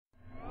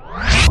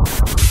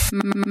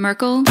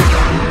Merkel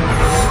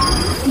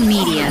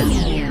Media.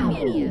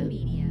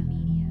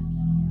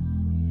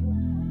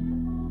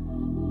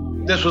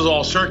 This was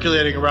all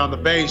circulating around the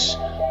base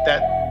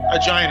that a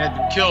giant had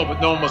been killed,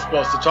 but no one was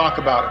supposed to talk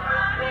about it.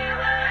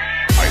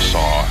 I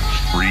saw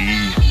 3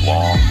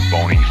 long,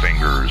 bony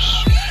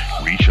fingers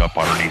reach up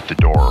underneath the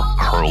door,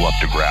 curl up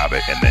to grab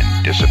it, and then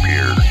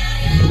disappear.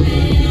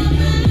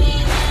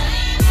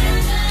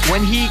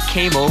 When he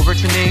came over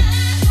to me,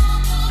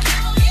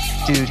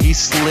 dude, he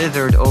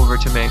slithered over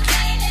to me.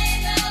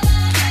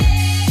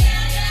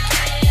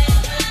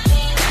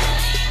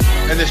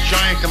 And this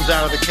giant comes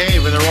out of the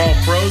cave and they're all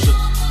frozen.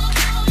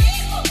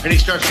 And he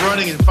starts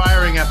running and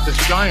firing at this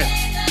giant.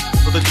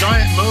 Well, the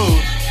giant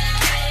moves.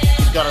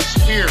 He's got a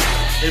spear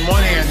in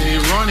one hand and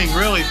he's running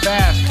really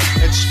fast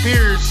and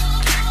spears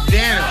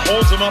Dan and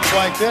holds him up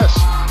like this.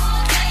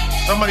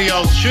 Somebody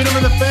yells, shoot him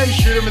in the face,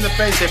 shoot him in the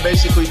face. They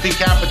basically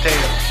decapitate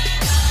him.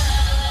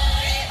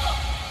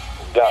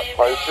 Got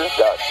closer.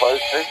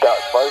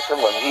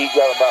 When he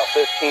got about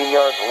 15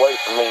 yards away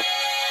from me,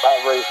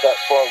 I raised that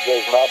 12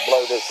 gauge and I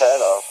blowed his head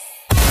off.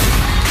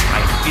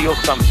 I feel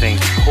something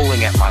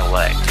pulling at my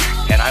leg,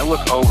 and I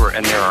look over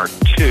and there are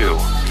 2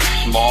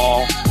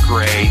 small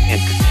gray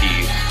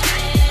entities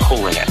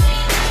pulling at me.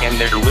 And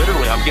they're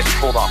literally, I'm getting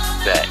pulled off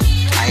the bed.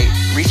 I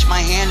reached my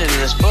hand into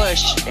this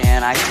bush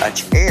and I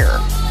touched air.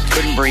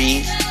 Couldn't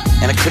breathe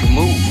and I couldn't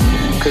move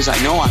because I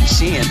know I'm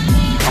seeing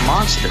a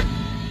monster.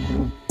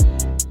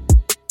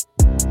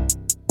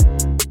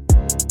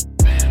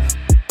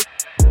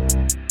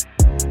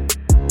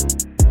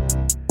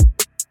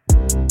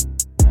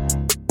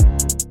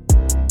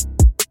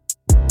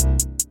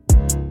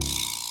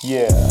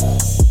 Yeah.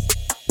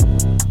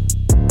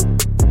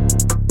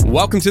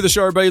 Welcome to the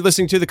show, everybody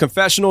listening to The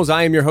Confessionals.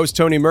 I am your host,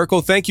 Tony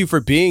Merkel. Thank you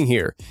for being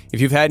here. If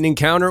you've had an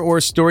encounter or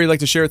a story you'd like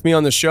to share with me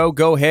on the show,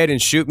 go ahead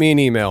and shoot me an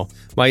email.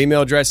 My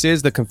email address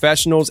is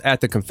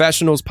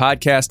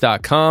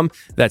theconfessionals@theconfessionalspodcast.com.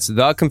 That's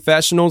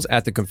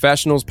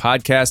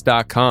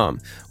theconfessionals@theconfessionalspodcast.com.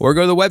 Or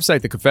go to the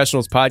website,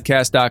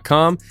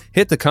 theconfessionalspodcast.com.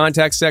 Hit the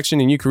contact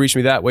section and you can reach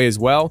me that way as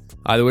well.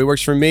 Either way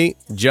works for me.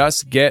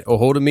 Just get a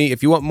hold of me.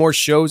 If you want more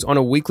shows on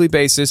a weekly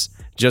basis,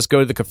 just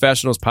go to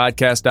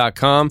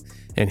theconfessionalspodcast.com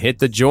and hit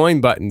the join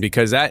button,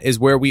 because that is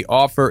where we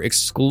offer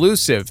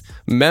exclusive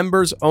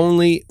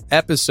members-only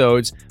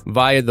episodes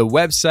via the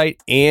website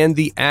and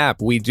the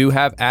app. We do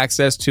have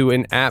access to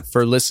an app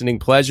for listening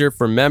pleasure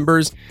for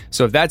members.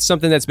 So if that's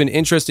something that's been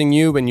interesting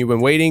you and you've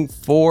been waiting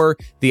for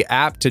the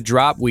app to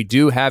drop, we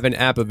do have an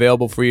app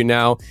available for you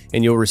now,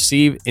 and you'll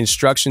receive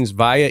instructions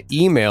via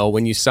email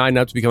when you sign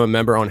up to become a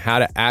member on how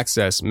to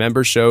access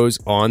member shows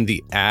on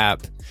the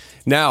app.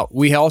 Now,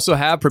 we also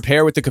have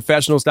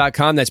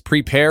preparewiththeconfessionals.com. That's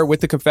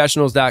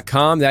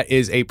preparewiththeconfessionals.com. That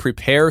is a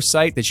prepare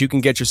site that you can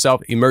get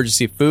yourself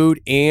emergency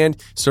food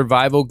and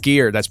survival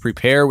gear. That's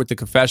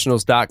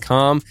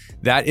preparewiththeconfessionals.com.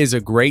 That is a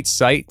great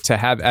site to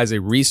have as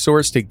a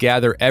resource to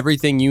gather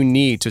everything you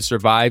need to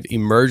survive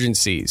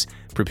emergencies.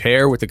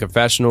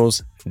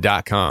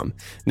 Preparewiththeconfessionals.com.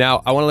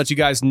 Now, I want to let you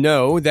guys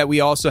know that we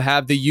also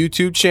have the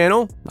YouTube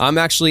channel. I'm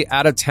actually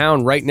out of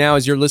town right now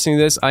as you're listening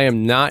to this. I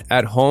am not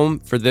at home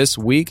for this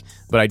week,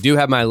 but I do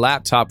have my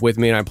laptop with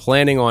me, and I'm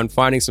planning on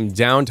finding some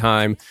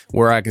downtime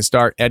where I can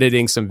start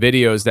editing some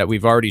videos that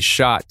we've already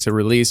shot to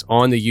release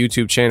on the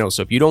YouTube channel.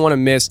 So if you don't want to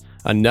miss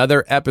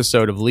another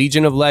episode of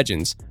Legion of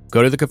Legends,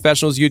 go to the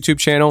Confessionals YouTube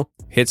channel,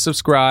 hit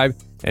subscribe,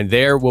 and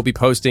there we'll be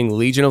posting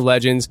Legion of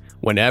Legends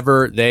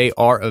whenever they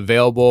are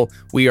available.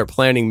 We are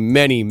planning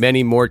many,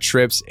 many more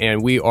trips,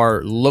 and we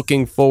are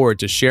looking forward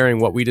to sharing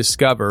what we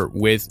discover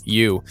with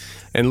you.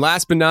 And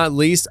last but not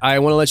least, I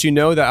want to let you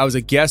know that I was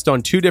a guest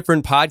on 2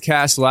 different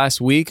podcasts last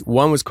week.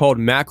 One was called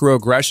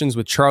Macroaggressions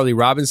with Charlie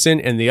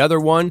Robinson, and the other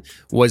one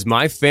was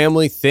My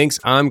Family Thinks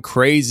I'm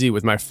Crazy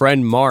with my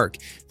friend Mark.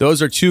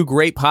 Those are 2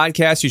 great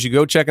podcasts. You should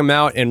go check them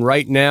out. And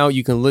right now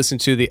you can listen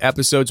to the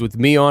episodes with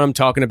me on them,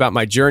 talking about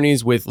my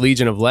journeys with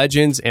Legion of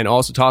Legends and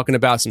also talking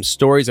about some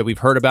stories that we've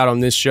heard about on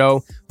this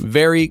show.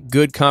 Very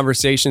good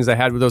conversations I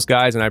had with those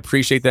guys, and I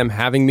appreciate them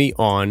having me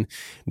on.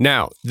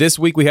 Now, this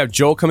week we have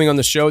Joel coming on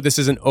the show. This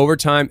is an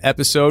overtime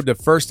episode. The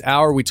first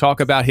hour, we talk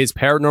about his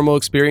paranormal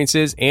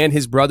experiences and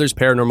his brother's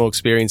paranormal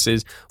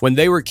experiences. When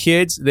they were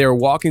kids, they were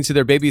walking to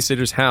their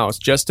babysitter's house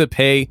just to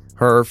pay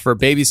her for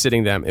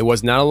babysitting them. It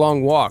was not a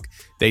long walk.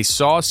 They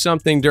saw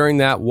something during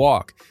that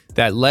walk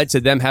that led to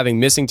them having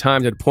missing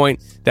time to the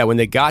point that when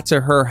they got to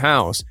her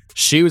house,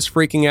 she was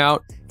freaking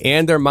out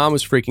and their mom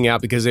was freaking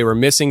out because they were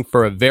missing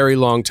for a very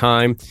long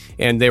time.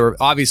 And they were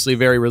obviously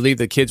very relieved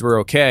the kids were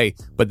okay,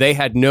 but they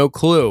had no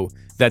clue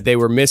that they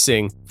were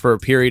missing for a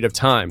period of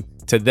time.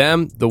 To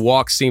them, the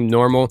walk seemed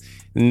normal,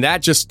 and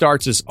that just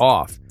starts us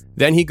off.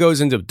 Then he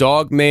goes into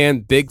Dog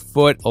Man,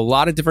 Bigfoot, a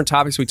lot of different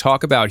topics we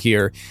talk about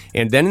here.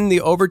 And then in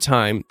the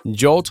overtime,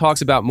 Joel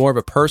talks about more of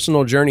a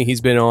personal journey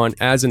he's been on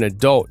as an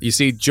adult. You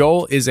see,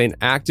 Joel is an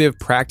active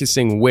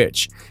practicing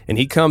witch, and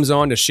he comes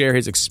on to share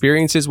his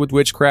experiences with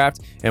witchcraft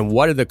and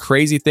what are the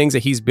crazy things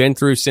that he's been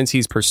through since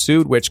he's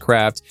pursued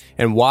witchcraft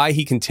and why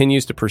he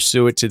continues to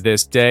pursue it to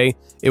this day.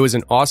 It was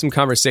an awesome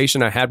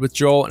conversation I had with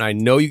Joel, and I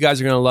know you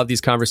guys are going to love these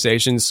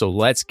conversations, so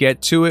let's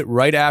get to it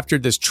right after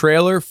this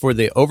trailer for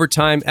the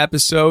overtime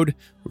episode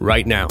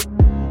right now.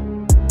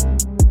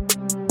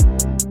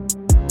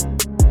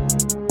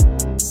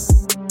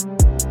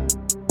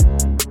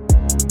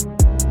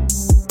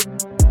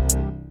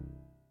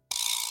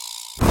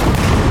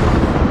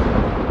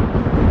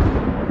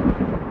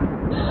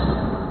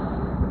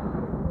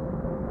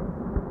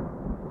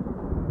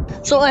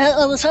 So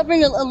I was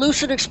having a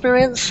lucid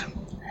experience.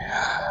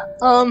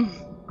 I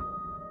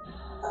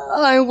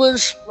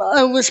was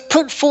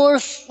put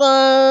forth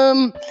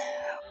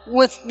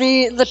with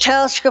the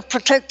task of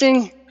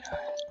protecting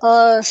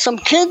some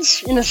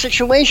kids in a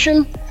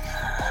situation.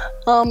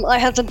 I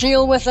had to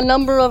deal with a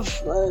number of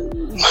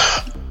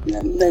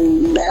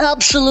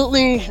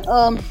absolutely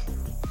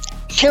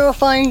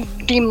terrifying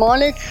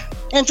demonic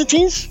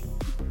entities,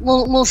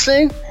 we'll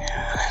say.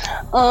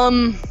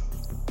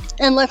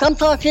 And like I'm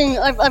talking,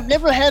 I've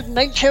never had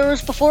night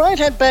terrors before. I'd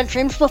had bad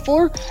dreams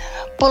before,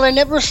 but I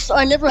never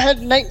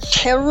had night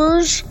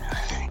terrors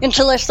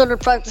until I started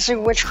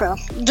practicing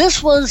witchcraft.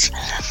 This was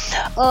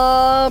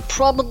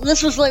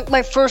this was like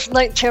my first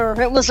night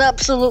terror. It was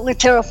absolutely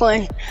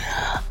terrifying.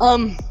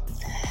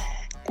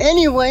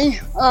 Anyway,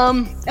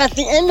 at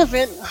the end of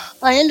it,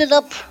 I ended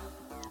up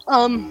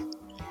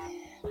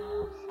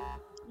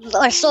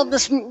I saw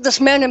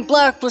this man in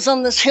black was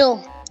on this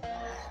hill.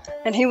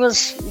 And he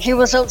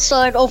was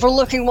outside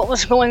overlooking what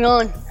was going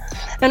on.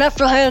 And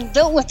after I had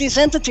dealt with these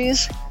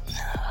entities,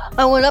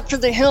 I went up to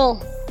the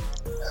hill,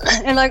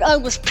 and I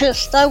was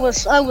pissed. I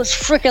was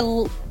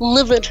freaking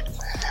livid.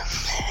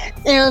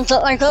 And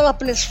I got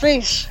up in his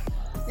face,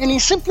 and he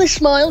simply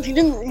smiled.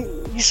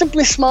 He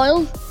simply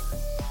smiled,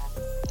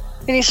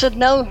 and he said,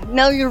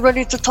 "Now you're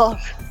ready to talk."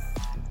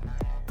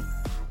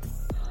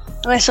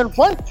 And I said,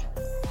 "What?"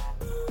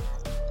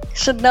 He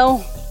said,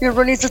 "Now you're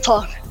ready to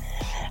talk."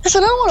 I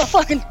said, "I don't want to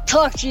fucking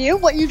talk to you,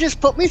 what you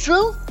just put me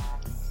through."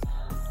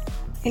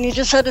 And he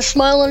just had a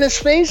smile on his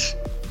face,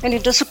 and he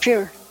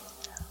disappeared.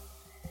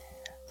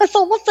 I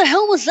thought, what the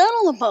hell was that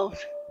all about?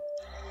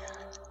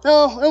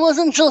 No, it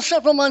wasn't until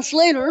several months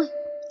later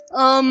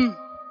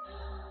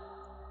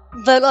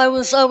that I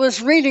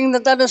was reading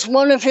that is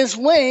one of his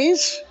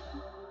ways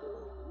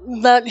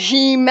that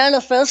he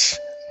manifests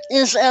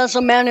is as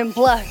a man in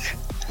black.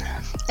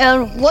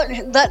 And what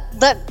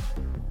that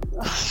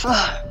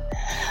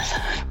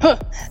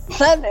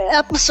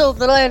episode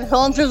that I had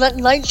gone through, that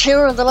night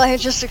terror that I had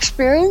just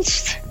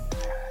experienced,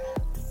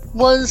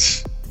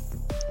 was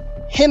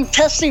him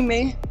testing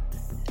me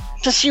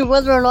to see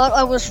whether or not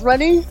I was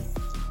ready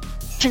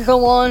to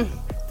go on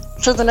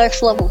to the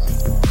next level.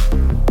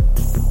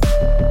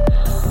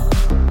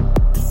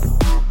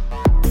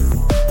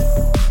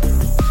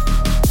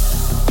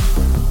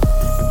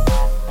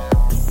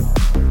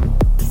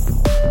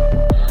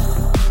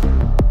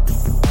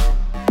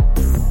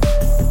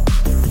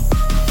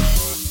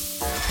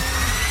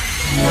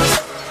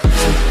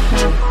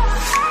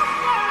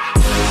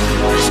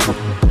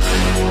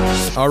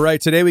 All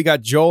right, today we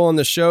got Joel on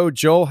the show.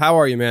 Joel, how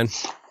are you, man?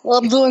 Well,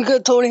 I'm doing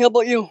good, Tony. How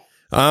about you?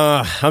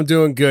 I'm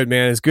doing good,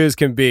 man. As good as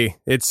can be.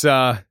 It's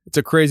a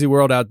crazy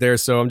world out there,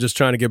 so I'm just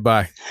trying to get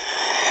by.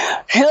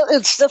 Yeah,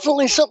 it's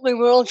definitely something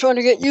we're all trying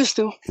to get used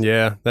to.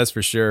 Yeah, that's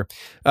for sure.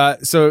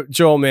 So,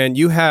 Joel, man,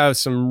 you have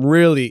some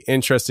really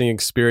interesting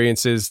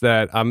experiences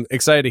that I'm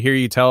excited to hear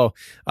you tell.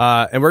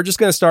 And we're just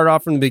going to start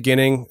off from the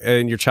beginning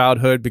in your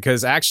childhood,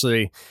 because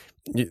actually,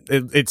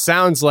 it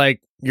sounds like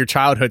your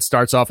childhood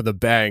starts off with a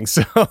bang.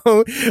 So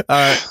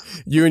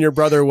you and your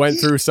brother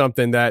went through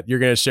something that you're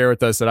going to share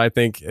with us that I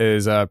think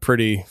is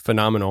pretty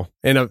phenomenal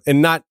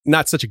in not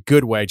such a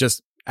good way,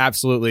 just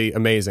absolutely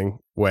amazing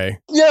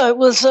way. Yeah, it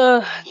was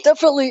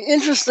definitely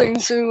interesting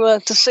to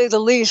say the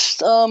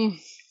least. I'm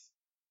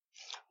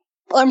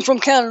from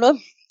Canada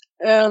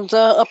and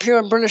up here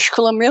in British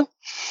Columbia.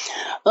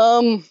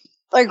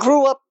 I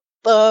grew up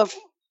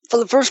for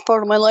the first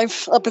part of my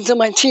life up until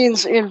my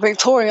teens in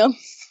Victoria.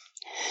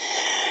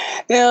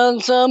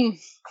 And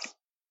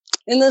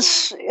in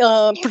this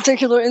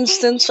particular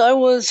instance, I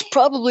was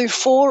probably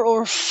 4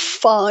 or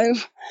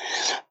 5.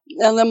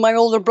 And then my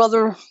older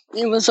brother,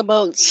 he was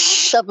about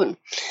 7.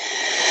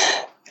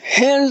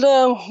 And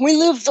we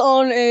lived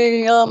on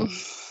it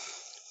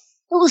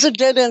was a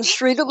dead-end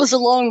street. It was a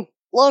long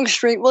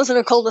street. It wasn't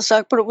a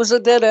cul-de-sac, but it was a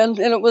dead end.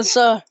 And it was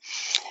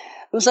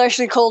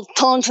actually called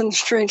Taunton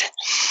Street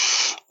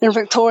in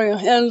Victoria.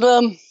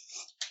 And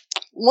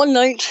one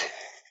night,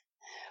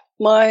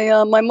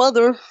 my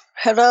mother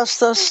had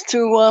asked us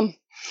to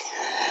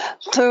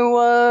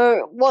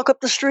walk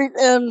up the street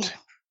and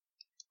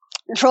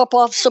drop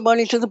off some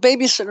money to the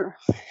babysitter.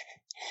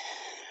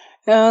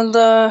 And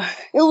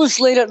it was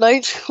late at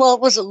night. Well,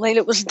 it wasn't late,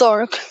 it was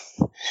dark.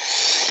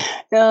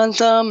 And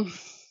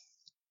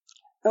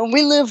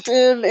we lived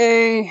in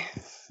a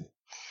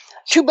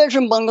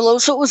 2-bedroom bungalow,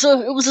 so it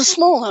was a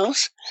small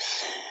house.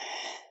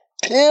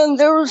 And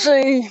there was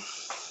it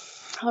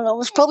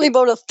was probably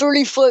about a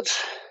 30-foot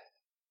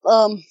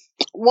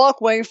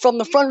walkway from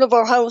the front of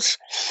our house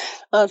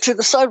to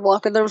the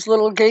sidewalk, and there was a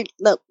little gate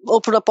that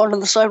opened up onto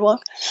the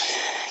sidewalk.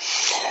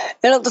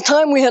 And at the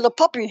time, we had a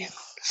puppy,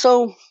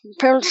 so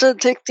parents said,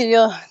 "Take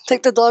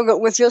the dog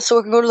out with you, so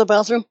we can go to the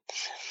bathroom."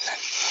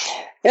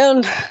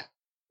 And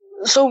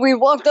so we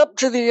walked up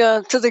to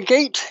the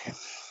gate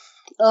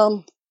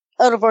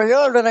out of our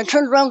yard, and I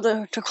turned around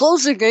to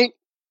close the gate,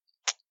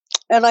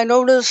 and I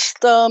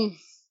noticed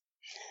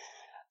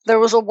there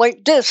was a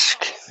white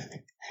disc.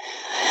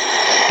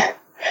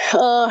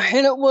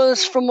 And it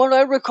was, from what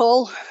I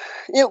recall,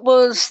 it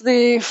was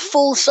the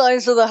full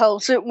size of the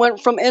house. It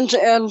went from end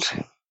to end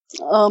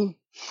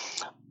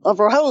of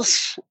our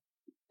house.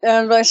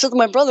 And I said to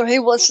my brother, "Hey,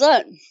 what's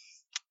that?"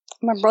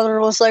 My brother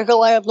was like,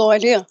 "Oh, I have no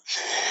idea."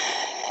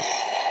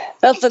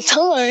 At the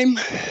time,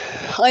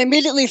 I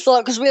immediately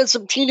thought, because we had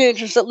some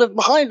teenagers that lived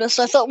behind us,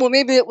 I thought, well,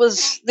 maybe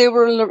they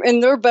were in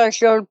their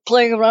backyard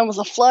playing around with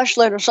a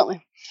flashlight or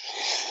something.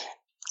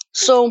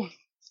 So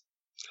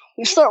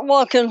we start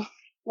walking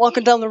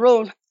down the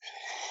road,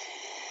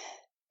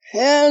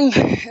 and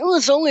it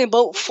was only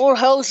about 4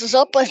 houses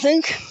up, I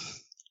think,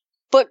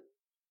 but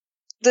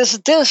this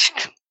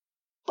disc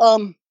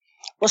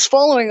was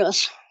following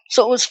us,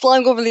 so it was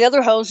flying over the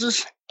other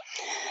houses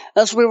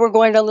as we were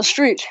going down the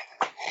street.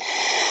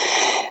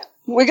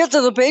 We get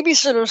to the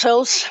babysitter's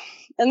house,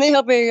 and they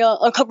have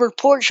a covered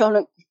porch on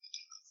it,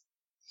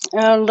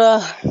 and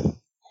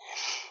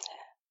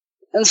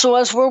so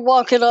as we're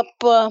walking up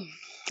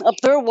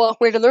their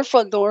walkway to their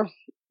front door,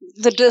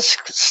 the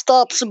disc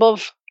stops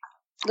above,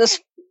 this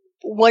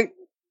white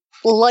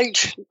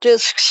light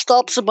disc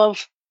stops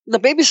above the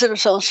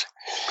babysitter's house.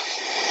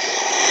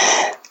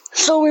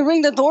 So we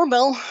ring the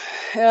doorbell,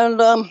 and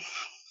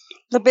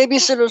the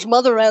babysitter's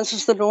mother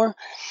answers the door,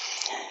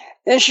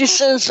 and she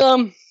says,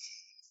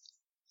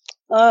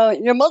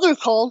 "Your mother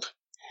called,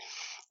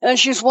 and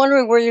she's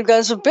wondering where you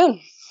guys have been."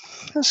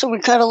 And so we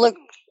kind of looked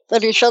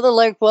at each other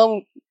like,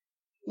 "Well,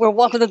 we're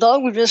walking the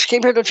dog. We just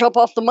came here to drop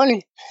off the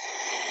money."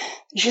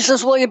 She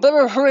says, "Well, you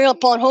better hurry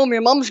up on home.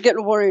 Your mom's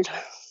getting worried."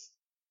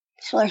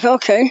 It's like,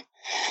 okay.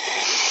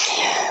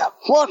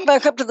 Walk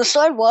back up to the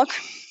sidewalk.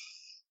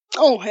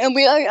 Oh, and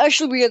we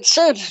had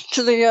said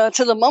to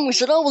the mom, we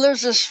said, "Oh, well,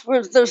 there's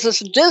this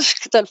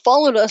disc that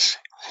followed us,"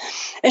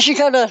 and she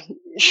kind of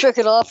shook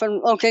it off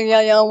and, "Okay,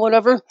 yeah,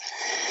 whatever."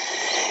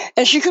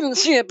 And she couldn't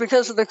see it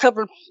because of the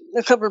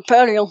covered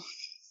patio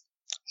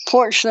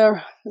porch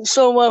there.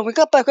 So we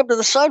got back up to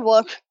the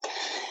sidewalk,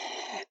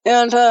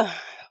 and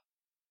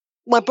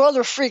my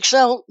brother freaks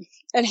out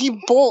and he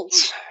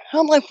bolts.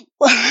 I'm like,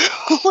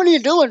 "What are you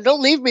doing?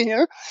 Don't leave me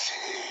here."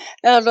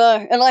 And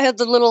I had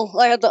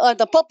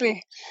the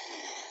puppy,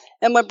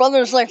 and my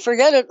brother's like,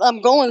 "Forget it,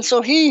 I'm going."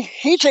 So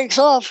he takes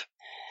off,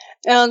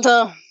 and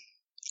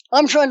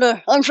I'm trying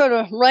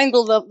to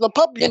wrangle the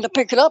puppy in to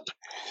pick it up,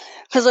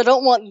 because I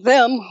don't want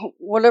them,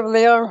 whatever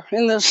they are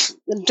in this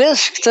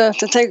disc, to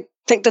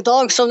take the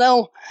dog. So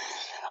now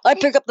I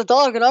pick up the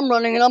dog, and I'm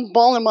running, and I'm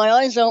bawling my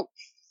eyes out.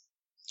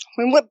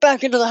 We went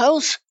back into the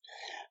house,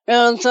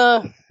 and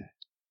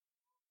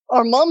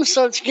our mom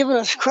starts giving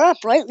us crap,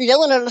 right?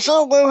 Yelling at us,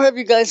 "Oh, where have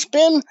you guys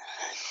been?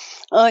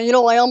 I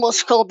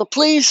almost called the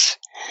police."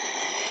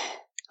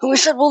 And we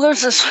said, "Well,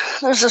 there's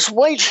this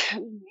white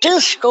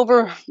disc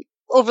over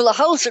the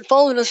house. It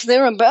followed us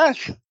there and back."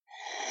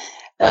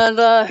 And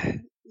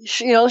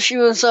she was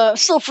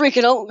still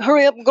freaking out.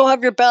 "Hurry up and go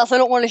have your bath. I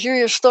don't want to hear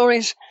your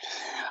stories.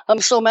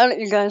 I'm so mad at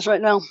you guys right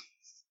now."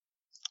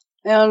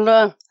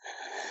 And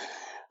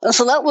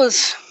so that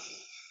was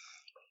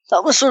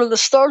sort of the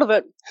start of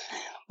it.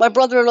 My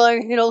brother and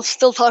I,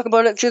 still talk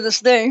about it to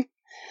this day.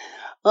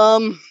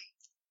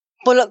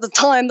 But at the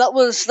time, that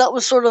was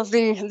sort of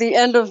the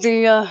end of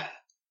the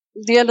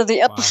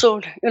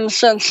episode, wow, in a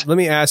sense. Let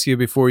me ask you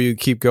before you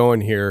keep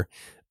going here.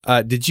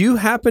 Did you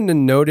happen to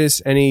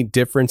notice any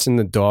difference in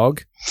the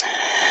dog?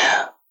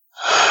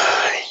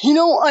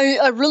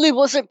 I really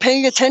wasn't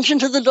paying attention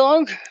to the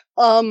dog.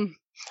 I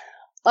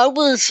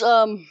was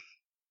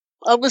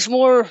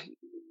more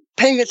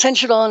paying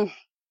attention on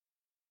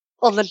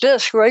the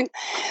disc, right?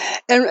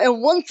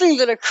 And one thing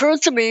that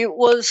occurred to me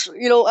was,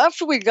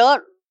 after we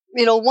got,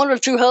 1 or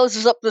 2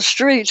 houses up the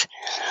street,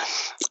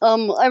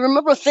 I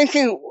remember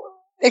thinking,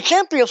 it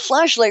can't be a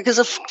flashlight, because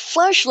a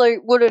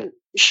flashlight wouldn't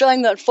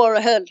shine that far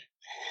ahead.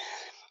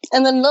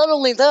 And then not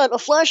only that, a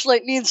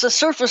flashlight needs a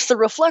surface to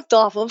reflect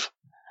off of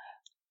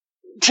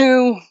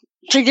to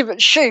give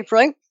it shape,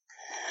 right?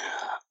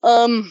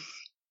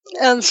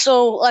 And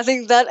so I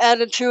think that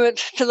added to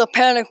the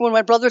panic when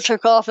my brother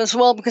took off as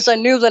well, because I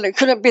knew that it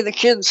couldn't be the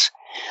kids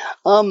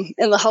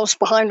in the house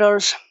behind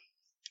ours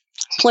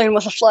playing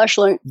with a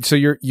flashlight. So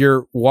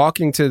you're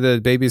walking to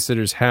the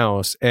babysitter's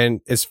house,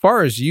 and as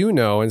far as you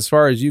know, as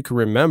far as you can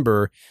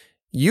remember,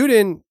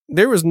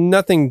 there was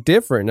nothing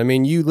different. I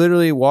mean, you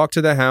literally walked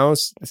to the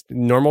house,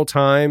 normal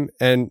time,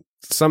 and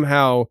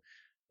somehow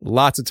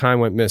lots of time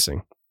went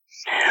missing.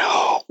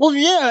 Well,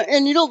 yeah,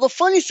 and the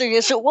funny thing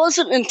is, it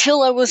wasn't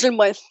until I was in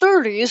my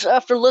 30s,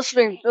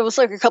 it was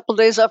like a couple of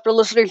days after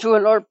listening to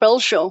an Art Bell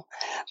show,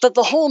 that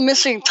the whole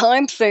missing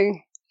time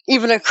thing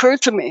even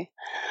occurred to me.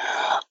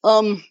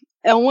 And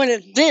when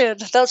it did,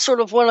 that's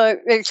sort of when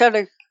it kind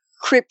of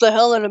creeped the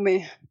hell out of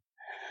me.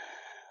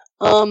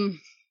 And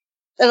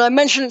I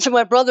mentioned it to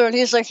my brother, and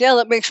he's like, yeah,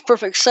 that makes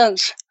perfect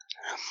sense.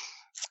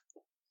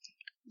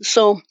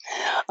 So,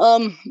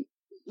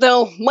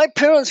 now, my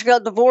parents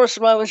got divorced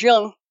when I was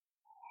young.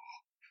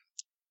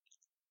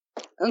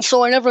 And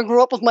so I never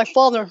grew up with my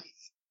father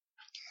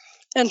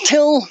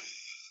until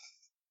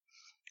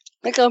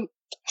I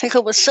think I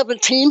was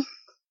 17.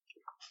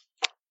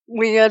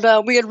 We had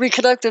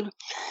reconnected,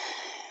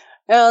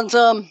 and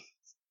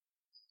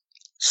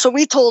so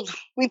we told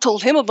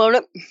him about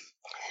it,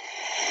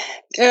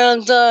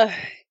 and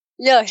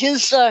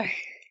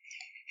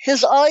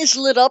his eyes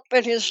lit up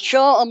and his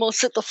jaw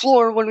almost hit the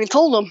floor when we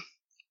told him,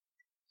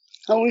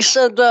 and we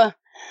said,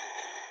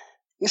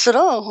 he said,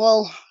 "Oh,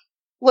 well.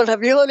 What,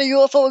 have you had a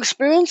UFO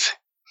experience?"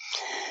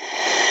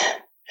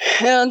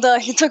 And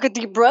he took a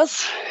deep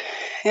breath,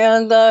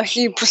 and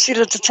he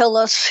proceeded to tell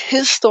us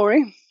his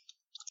story.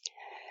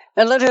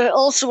 And that had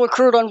also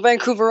occurred on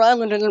Vancouver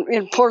Island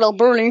in Port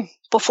Alberni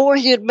before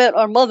he had met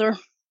our mother.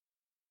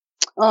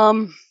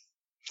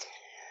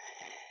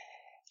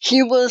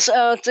 He was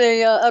at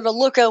a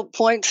lookout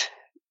point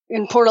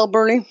in Port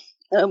Alberni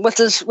with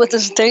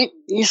his date.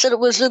 He said it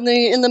was in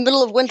the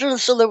middle of winter,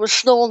 so there was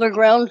snow on the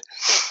ground,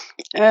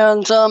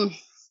 and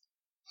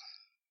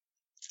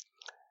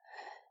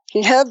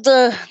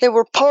they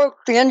were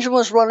parked, the engine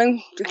was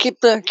running to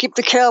keep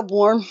the cab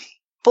warm.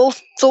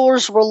 Both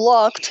doors were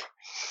locked.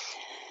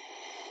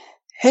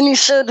 And he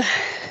said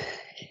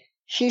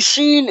they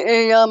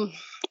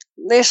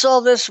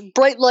saw this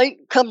bright light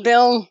come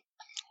down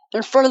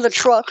in front of the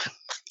truck,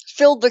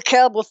 filled the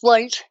cab with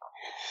light.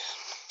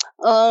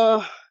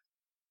 And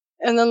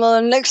then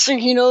the next thing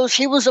he knows,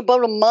 he was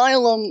about a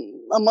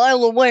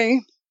mile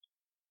away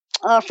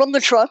from the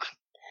truck.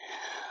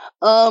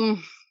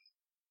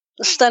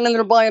 Standing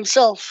there by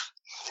himself.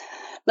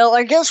 Now,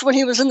 I guess when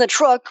he was in the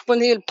truck,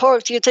 when he had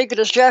parked, he had taken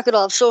his jacket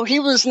off. So he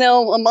was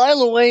now a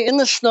mile away in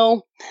the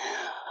snow,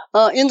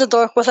 in the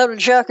dark, without a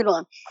jacket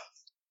on.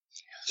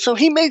 So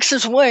he makes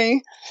his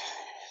way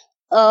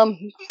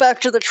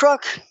back to the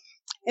truck,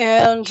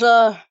 and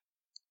the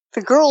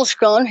girl's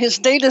gone. His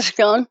date is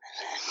gone.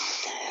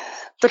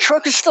 The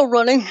truck is still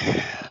running,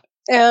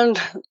 and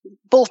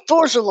both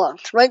doors are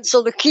locked, right?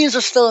 So the keys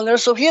are still in there.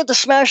 So he had to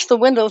smash the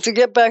window to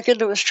get back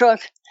into his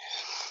truck.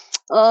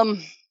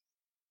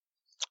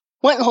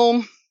 Went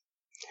home,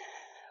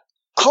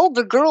 called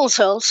the girl's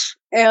house,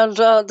 and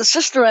the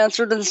sister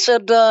answered and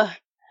said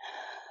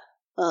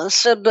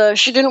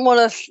she didn't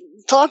want to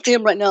talk to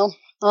him right now.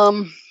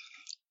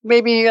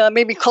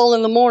 Maybe call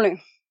in the morning.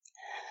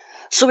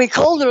 So we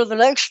called her the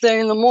next day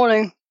in the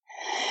morning,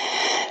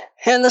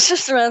 and the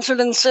sister answered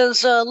and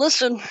says,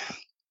 "Listen,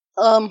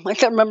 I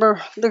can't remember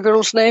the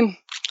girl's name.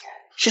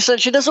 She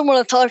said she doesn't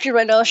want to talk to you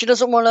right now. She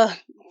doesn't want to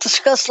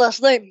discuss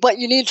last night, but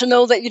you need to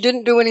know that you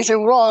didn't do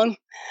anything wrong.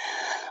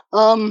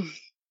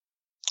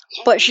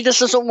 But she just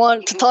doesn't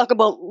want to talk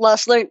about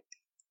last night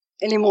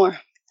anymore."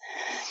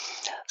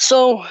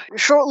 So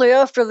shortly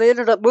after, they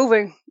ended up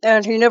moving,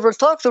 and he never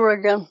talked to her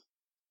again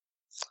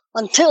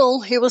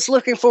until he was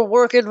looking for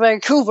work in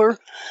Vancouver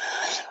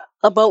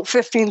about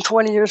 15,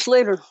 20 years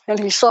later, and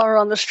he saw her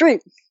on the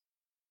street.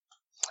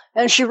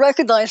 And she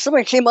recognized him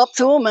and came up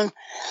to him, and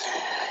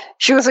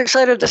she was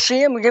excited to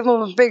see him. We gave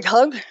him a big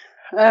hug,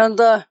 and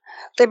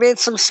they made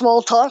some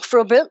small talk for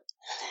a bit.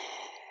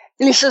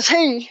 And he says,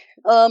 "Hey,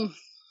 do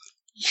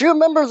you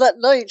remember that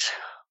night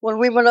when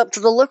we went up to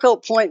the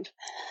lookout point?"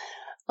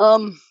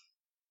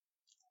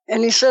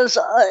 And he says,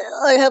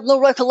 I have no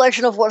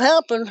recollection of what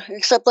happened,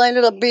 except I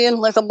ended up being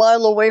like a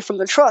mile away from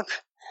the truck.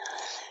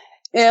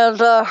 And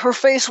her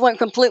face went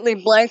completely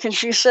blank, and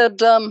she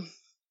said,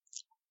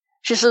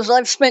 she says,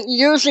 "I've spent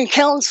years in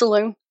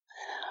counseling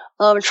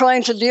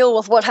trying to deal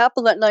with what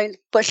happened that night.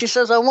 But," she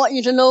says, "I want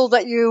you to know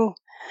that you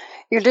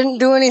didn't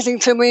do anything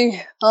to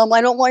me.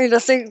 I don't want you to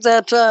think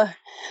that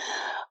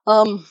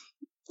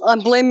I'm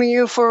blaming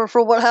you for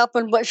what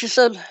happened." But she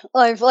said,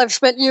 I've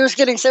spent years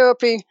getting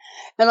therapy,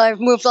 and I've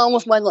moved on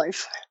with my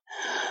life."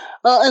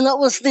 And that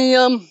was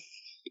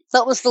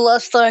the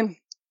last time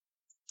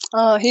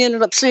he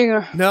ended up seeing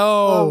her.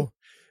 No,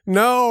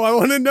 I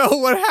want to know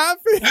what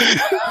happened.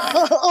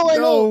 I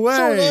know. No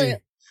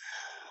way.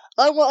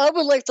 So I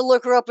would like to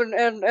look her up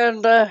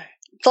and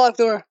talk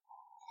to her.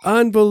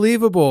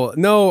 Unbelievable.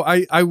 No,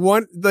 I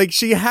want, like,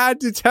 she had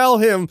to tell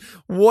him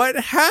what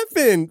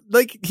happened.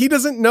 Like, he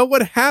doesn't know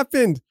what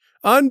happened.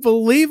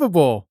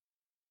 Unbelievable.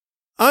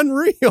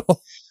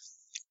 Unreal.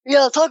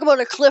 Yeah, talk about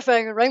a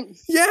cliffhanger, right?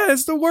 Yeah,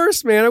 it's the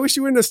worst, man. I wish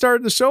you wouldn't have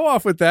started the show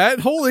off with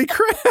that. Holy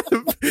crap.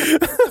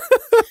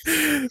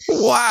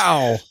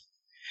 Wow.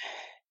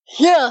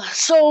 Yeah,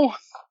 so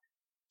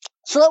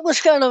So that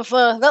was kind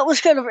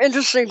of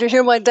interesting to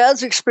hear my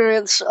dad's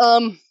experience.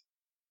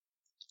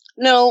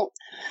 Now,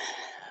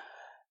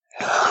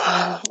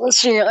 let's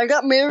see. I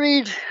got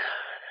married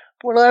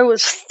when I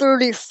was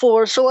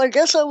 34, so I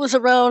guess I was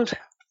around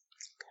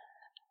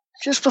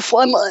just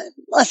before.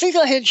 I think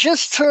I had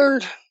just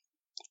turned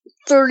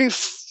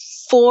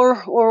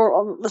 34,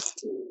 or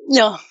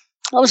yeah,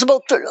 I was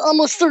about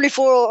almost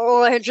 34,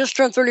 or I had just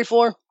turned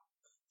 34,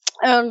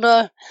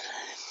 and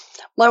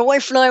my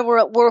wife and I were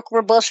at work.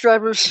 We're bus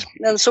drivers,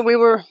 and so we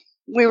were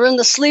in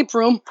the sleep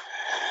room,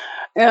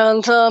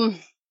 and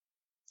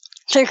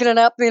taking a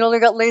nap. They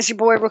got Lazy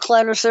Boy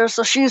recliners there,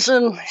 so she's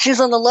on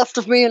the left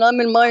of me, and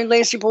I'm in my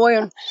Lazy Boy,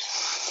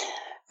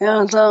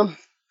 and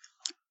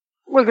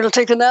we're going to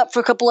take a nap for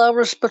a couple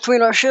hours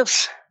between our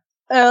shifts,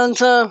 and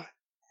so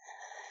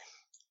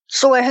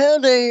I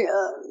had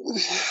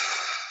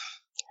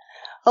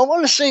I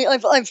want to say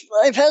I've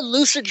had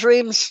lucid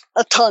dreams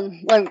a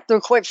ton. Like, they're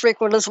quite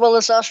frequent, as well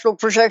as astral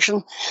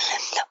projection.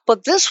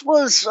 But this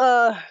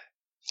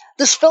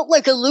felt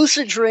like a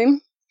lucid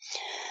dream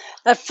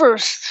at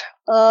first.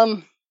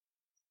 And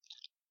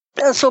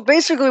so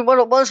basically, what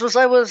it was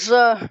I was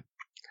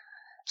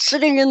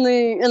sitting in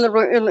the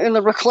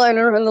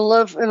recliner in the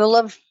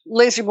love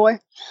Lazy Boy,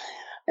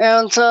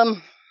 and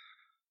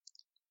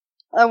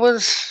I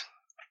was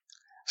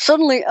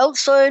suddenly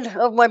outside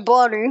of my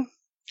body,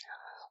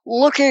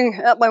 looking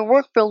at my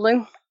work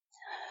building,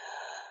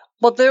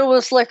 but there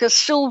was like a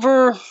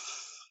silver, I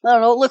don't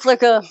know, it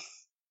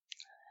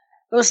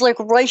was like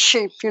rice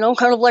shaped,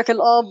 kind of like an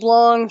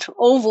oblong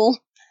oval,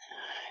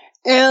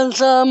 and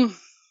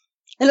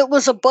it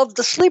was above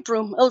the sleep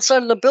room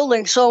outside of the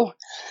building. So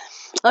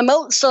I'm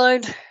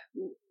outside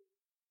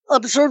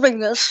observing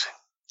this,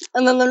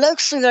 and then the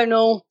next thing I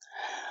know,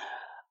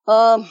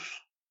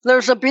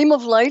 there's a beam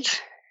of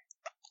light,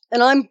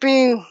 and I'm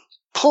being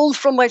pulled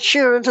from my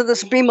chair into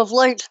this beam of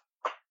light,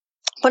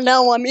 but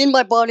now I'm in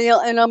my body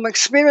and I'm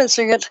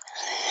experiencing it,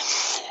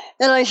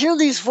 and I hear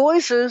these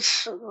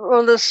voices,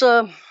 or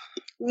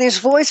these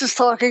voices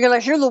talking, and I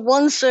hear the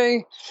one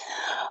say,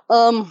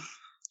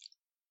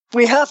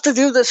 "We have to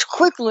do this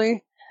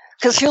quickly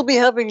because he'll be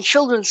having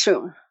children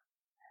soon."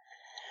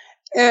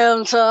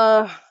 And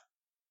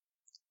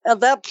at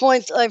that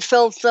point, I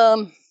felt,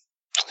 so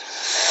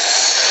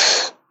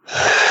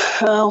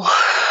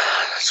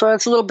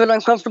it's a little bit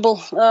uncomfortable.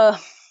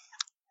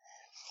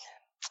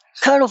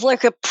 Kind of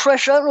like a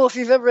pressure. I don't know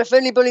if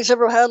anybody's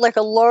ever had like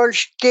a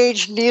large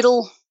gauge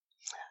needle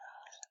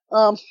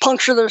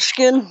puncture their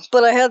skin,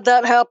 but I had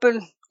that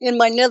happen in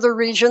my nether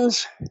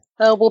regions.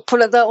 We'll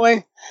put it that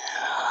way.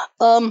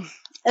 And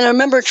I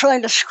remember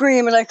trying to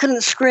scream, and I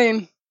couldn't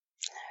scream.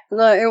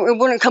 It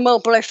wouldn't come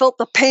out, but I felt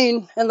the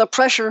pain and the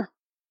pressure.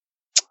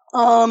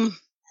 And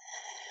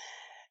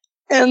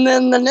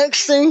then the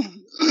next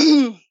thing.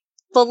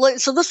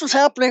 So this was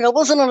happening. I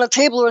wasn't on a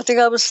table or anything.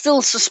 I was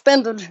still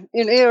suspended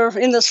in air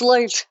in this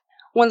light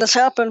when this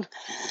happened.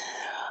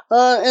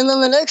 And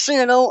then the next thing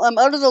I know, I'm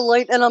out of the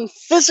light, and I'm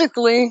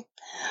physically,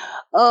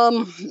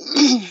 I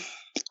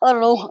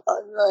don't know,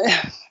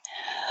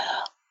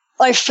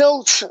 I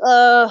felt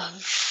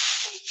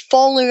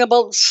falling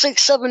about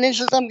 6-7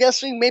 inches, I'm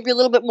guessing, maybe a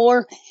little bit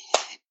more,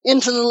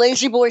 into the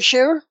Lazy Boy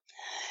chair.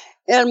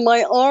 And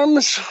my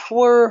arms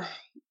were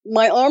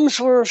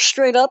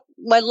straight up,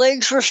 my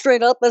legs were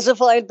straight up, as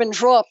if I had been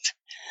dropped.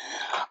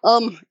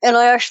 And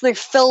I actually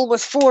fell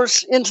with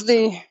force into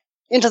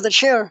the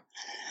chair.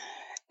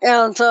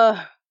 And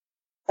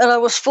I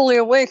was fully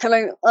awake, and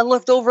I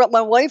looked over at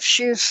my wife.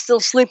 She's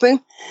still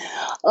sleeping.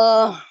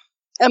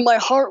 And my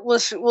heart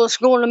was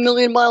going a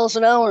million miles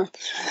an hour.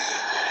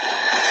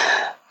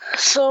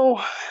 So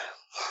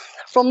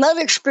from that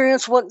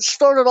experience, what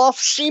started off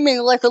seeming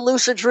like a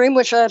lucid dream,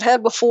 which I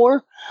had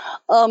before,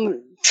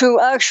 to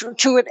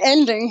it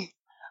ending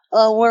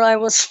where I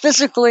was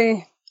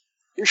physically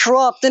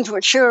dropped into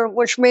a chair,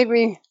 which made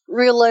me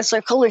realize,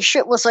 like, holy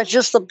shit, was I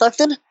just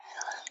abducted?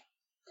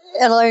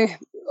 And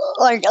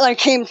I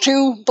came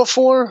to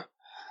before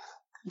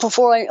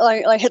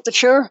I hit the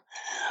chair.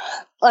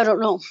 I don't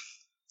know.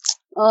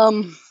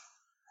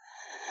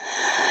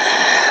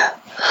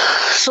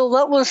 So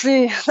that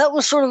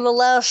was sort of the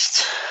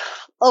last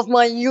of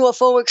my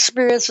UFO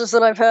experiences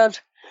that I've had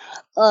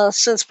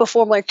since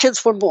before my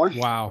kids were born.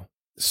 Wow.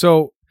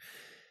 So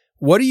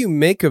what do you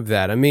make of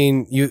that? I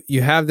mean,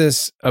 you have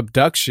this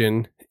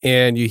abduction,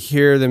 and you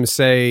hear them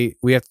say,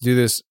 we have to do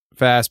this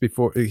fast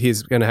before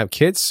he's going to have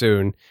kids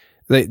soon.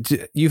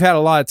 You've had a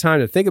lot of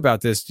time to think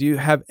about this. Do you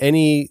have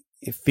any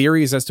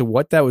theories as to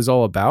what that was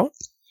all about?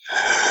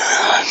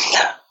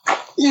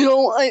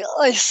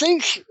 I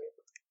think,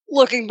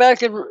 looking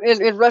back in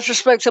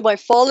retrospect to my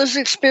father's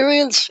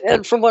experience,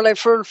 and from what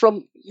I've heard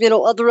from,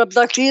 other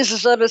abductees,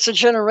 is that it's a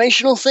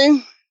generational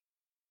thing.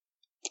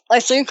 I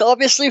think,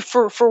 obviously,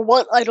 for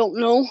what, I don't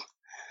know.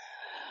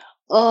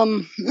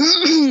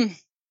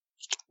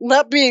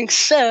 That being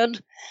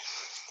said,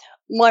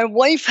 my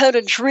wife had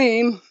a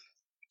dream.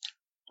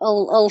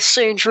 I'll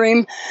say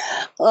dream.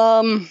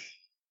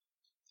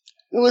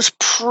 It was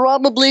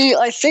probably,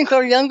 I think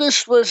our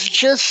youngest was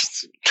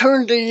just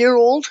turned a year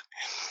old.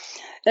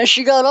 And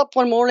she got up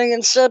one morning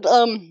and said,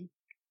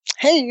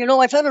 hey, you know,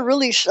 I had a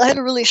really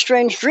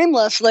strange dream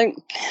last night.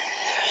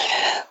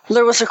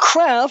 There was a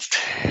craft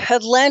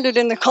had landed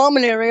in the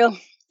common area,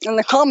 and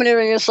the common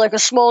area is like a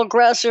small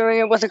grass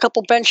area with a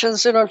couple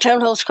benches in our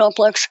townhouse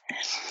complex.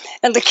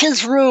 And the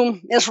kids'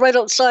 room is right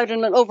outside,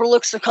 and it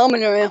overlooks the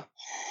common area.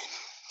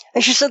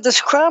 And she said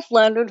this craft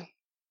landed,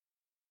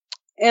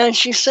 and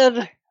she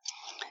said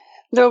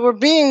there were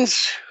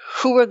beings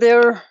who were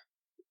there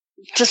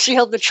to see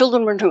how the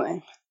children were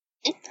doing.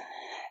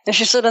 And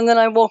she said, and then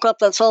I woke up.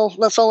 That's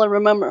all I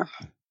remember.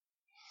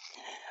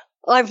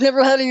 I've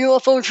never had a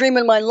UFO dream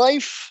in my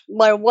life.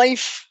 My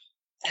wife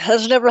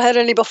has never had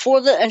any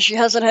before that, and she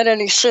hasn't had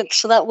any since.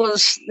 So that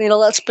was,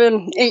 that's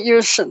been 8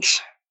 years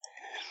since.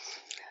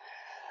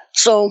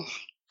 So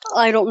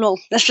I don't know.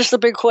 That's just a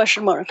big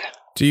question mark.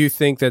 Do you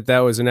think that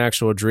was an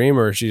actual dream,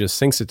 or she just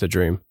thinks it's a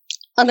dream?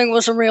 I think it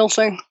was a real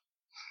thing.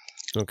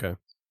 Okay.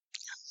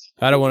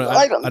 I don't want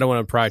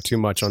to pry too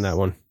much on that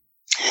one.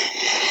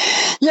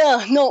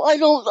 Yeah, no, I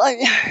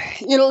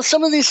don't.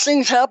 Some of these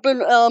things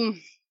happen,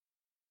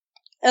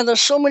 and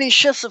there's so many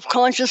shifts of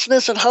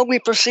consciousness and how we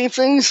perceive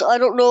things. I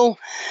don't know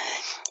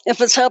if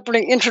it's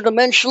happening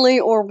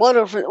interdimensionally or what,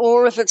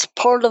 or if it's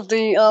part of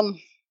the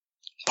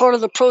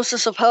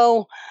process of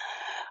how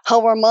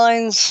our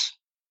minds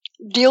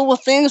deal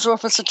with things, or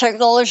if it's a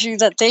technology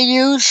that they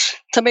use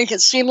to make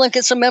it seem like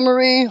it's a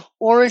memory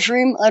or a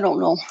dream. I don't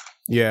know.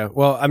 Yeah,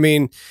 well, I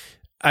mean,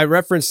 I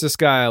reference this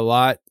guy a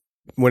lot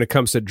when it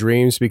comes to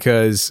dreams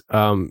because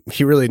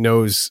he really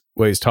knows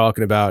what he's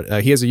talking about.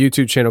 He has a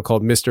YouTube channel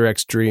called Mr.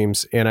 X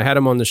Dreams, and I had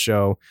him on the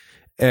show,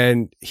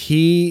 and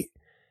he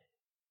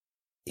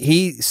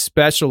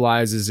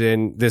specializes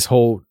in this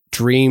whole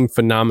dream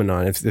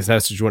phenomenon, if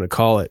that's what you want to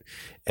call it.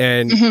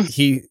 And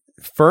he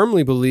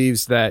firmly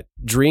believes that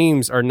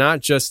dreams are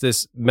not just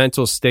this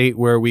mental state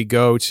where we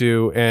go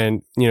to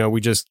and, we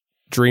just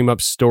dream up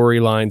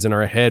storylines in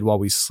our head while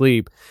we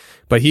sleep.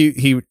 But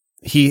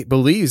he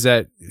believes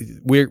that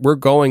we're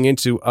going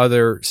into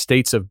other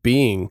states of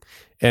being,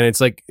 and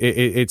it's like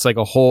it's like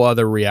a whole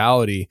other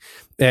reality.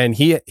 And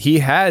he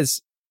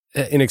has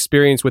an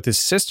experience with his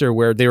sister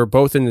where they were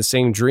both in the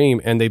same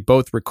dream, and they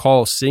both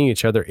recall seeing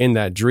each other in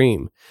that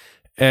dream.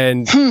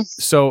 And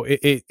so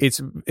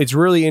it's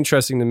really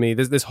interesting to me,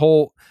 this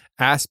whole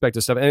aspect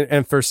of stuff.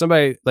 And for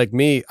somebody like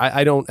me,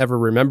 I don't ever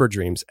remember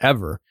dreams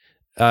ever.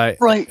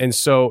 Right. And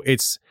so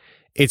it's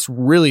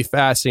really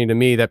fascinating to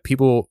me that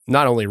people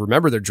not only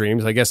remember their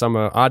dreams, I guess I'm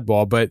an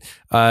oddball, but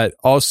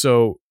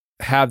also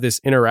have this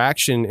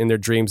interaction in their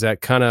dreams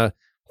that kind of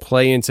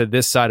play into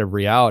this side of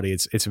reality.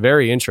 It's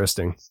very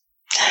interesting.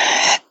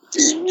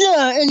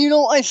 Yeah, and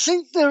I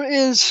think there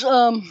is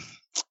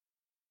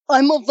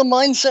I'm of the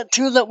mindset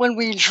too that when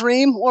we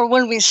dream or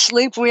when we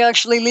sleep, we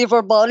actually leave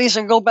our bodies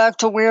and go back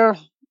to where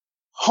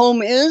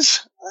home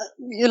is.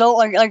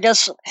 I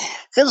guess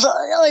because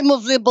I'm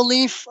of the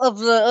belief of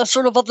the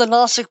sort of the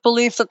Gnostic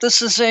belief that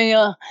this is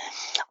a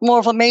more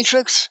of a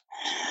matrix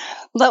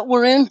that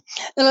we're in.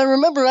 And I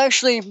remember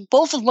actually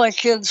both of my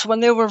kids when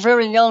they were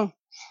very young,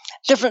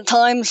 different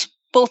times,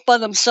 both by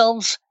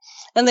themselves,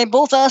 and they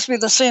both asked me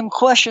the same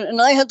question.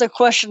 And I had the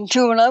question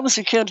too when I was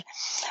a kid.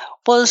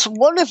 Was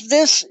what if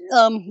this?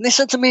 They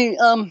said to me,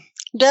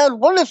 Dad,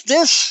 what if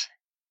this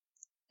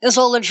is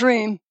all a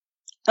dream,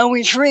 and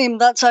we dream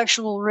that's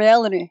actual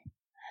reality?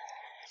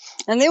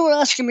 And they were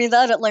asking me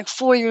that at like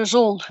 4 years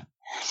old.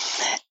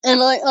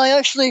 And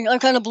I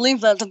kind of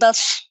believe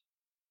that's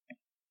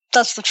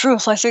the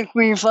truth. I think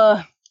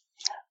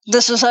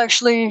this is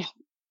actually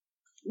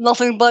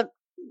nothing but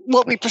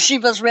what we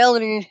perceive as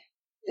reality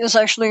is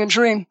actually a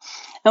dream.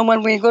 And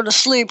when we go to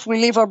sleep, we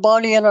leave our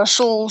body and our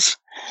souls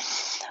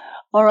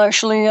are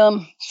actually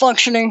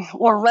functioning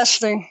or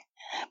resting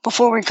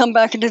before we come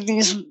back into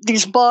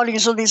these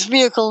bodies or these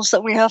vehicles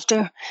that we have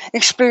to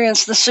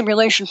experience the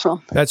simulation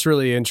from. That's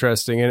really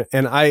interesting.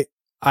 And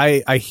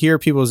I hear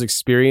people's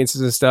experiences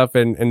and stuff.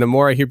 And the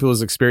more I hear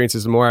people's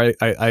experiences, the more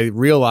I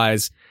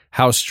realize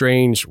how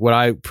strange what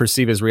I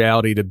perceive as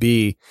reality to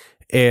be.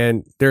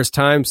 And there's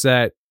times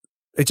that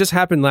it just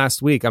happened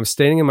last week. I'm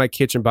standing in my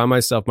kitchen by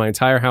myself, my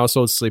entire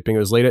household's sleeping. It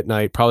was late at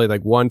night, probably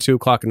like 1, 2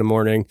 o'clock in the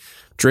morning,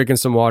 drinking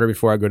some water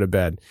before I go to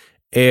bed.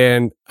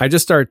 And I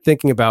just started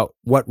thinking about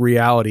what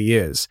reality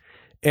is.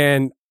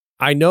 And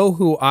I know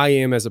who I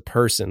am as a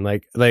person,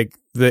 like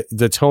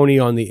the Tony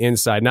on the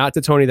inside, not the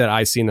Tony that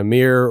I see in the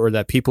mirror or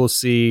that people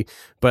see,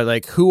 but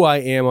like who I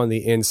am on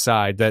the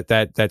inside,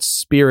 that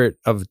spirit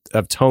of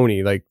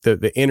Tony, like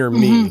the inner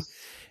me.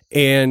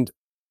 And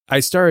I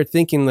started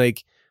thinking,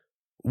 like,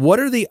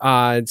 what are the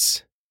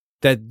odds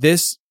that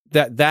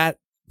that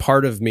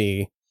part of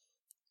me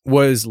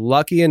was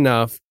lucky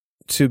enough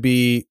to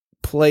be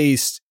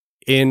placed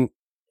in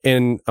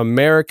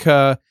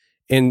America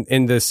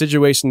in the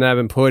situation that I've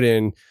been put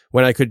in,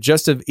 when I could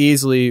just have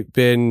easily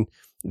been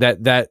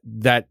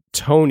that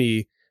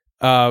Tony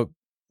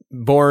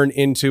born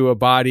into a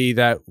body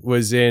that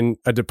was in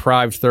a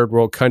deprived third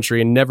world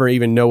country and never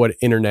even know what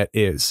internet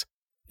is.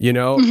 You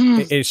know,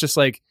 it's just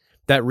like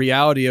that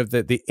reality of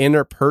the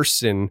inner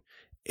person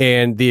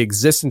and the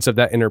existence of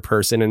that inner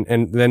person.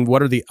 And then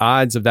what are the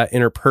odds of that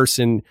inner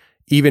person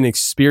even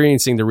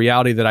experiencing the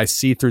reality that I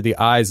see through the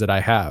eyes that I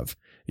have?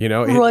 You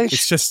know,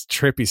 it's just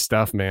trippy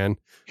stuff, man.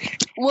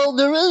 Well,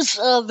 there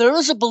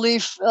is a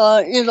belief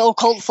in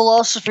occult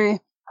philosophy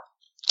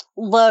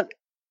that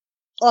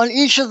on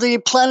each of the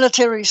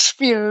planetary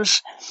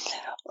spheres,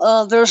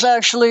 there's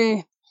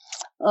actually,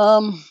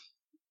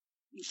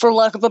 for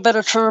lack of a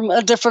better term,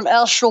 a different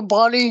astral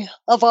body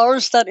of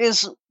ours that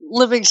is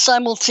living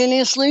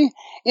simultaneously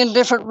in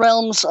different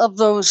realms of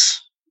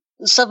those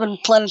 7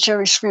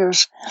 planetary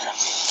spheres.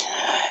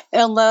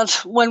 And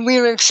that when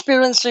we're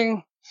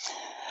experiencing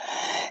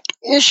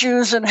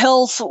issues in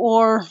health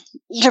or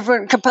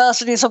different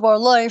capacities of our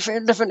life,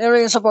 in different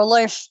areas of our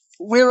life,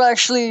 we're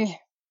actually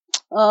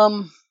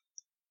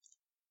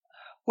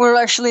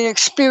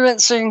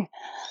experiencing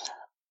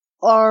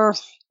our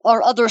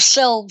other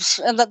selves,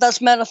 and that's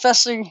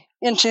manifesting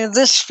into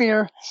this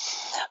sphere.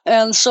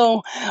 And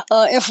so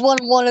if one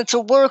wanted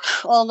to work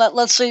on that,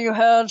 let's say you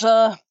had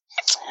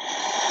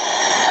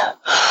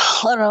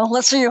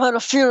let's say you had a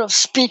fear of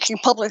speaking,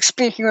 public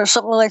speaking or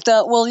something like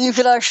that, well, you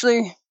could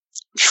actually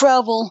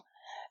travel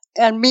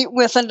and meet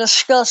with and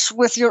discuss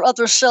with your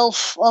other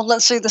self on,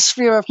 let's say, the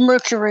sphere of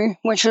Mercury,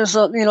 which is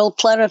a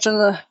planet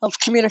of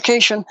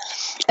communication,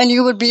 and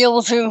you would be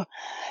able to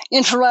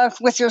interact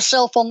with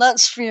yourself on that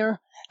sphere,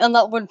 and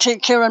that would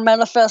take care and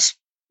manifest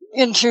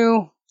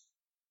into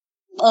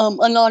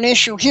a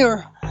non-issue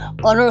here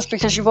on Earth,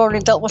 because you've already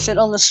dealt with it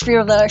on the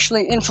sphere that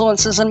actually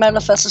influences and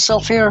manifests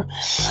itself here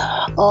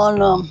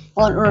on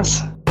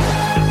Earth.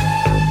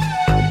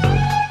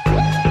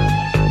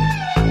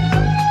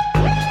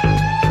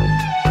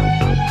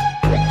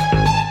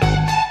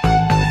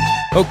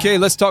 Okay,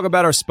 let's talk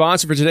about our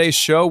sponsor for today's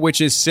show,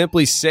 which is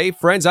Simply Safe.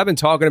 Friends, I've been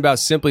talking about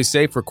Simply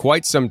Safe for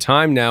quite some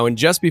time now, and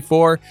just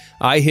before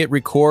I hit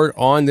record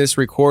on this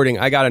recording,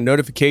 I got a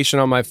notification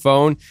on my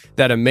phone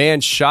that a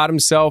man shot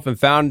himself and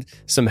found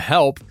some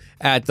help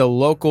at the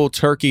local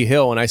Turkey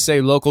Hill. And I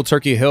say local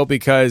Turkey Hill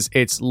because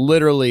it's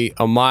literally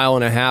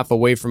 1.5 miles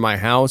away from my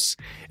house.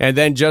 And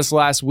then just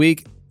last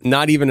week,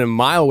 not even a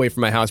mile away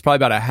from my house, probably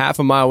about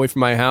 0.5 mile away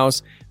from my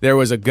house, there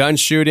was a gun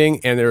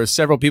shooting and there were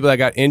several people that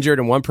got injured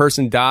and one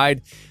person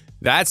died.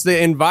 That's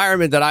the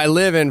environment that I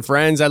live in,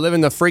 friends. I live in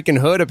the freaking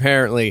hood,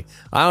 apparently.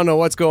 I don't know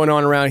what's going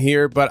on around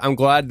here, but I'm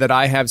glad that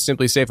I have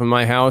Simply Safe in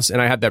my house,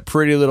 and I have that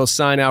pretty little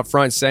sign out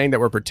front saying that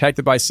we're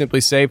protected by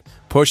Simply Safe,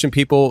 pushing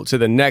people to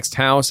the next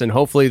house, and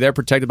hopefully they're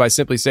protected by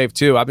Simply Safe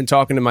too. I've been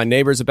talking to my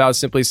neighbors about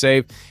Simply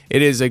Safe.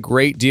 It is a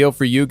great deal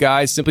for you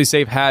guys. Simply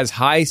Safe has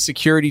high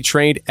security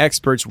trained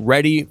experts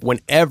ready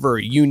whenever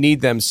you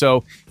need them.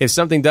 So if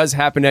something does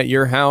happen at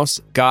your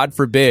house, God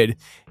forbid,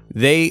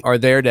 they are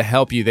there to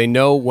help you. They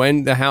know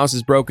when the house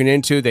is broken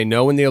into. They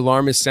know when the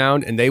alarm is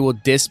sound, and they will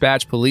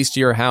dispatch police to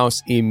your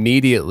house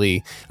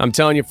immediately. I'm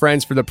telling you,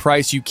 friends, for the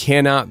price, you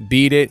cannot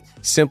beat it.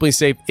 Simply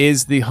Safe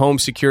is the home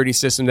security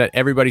system that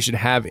everybody should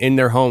have in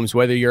their homes.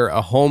 Whether you're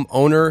a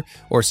homeowner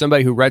or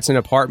somebody who rents an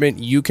apartment,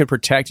 you can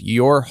protect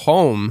your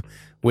home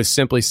with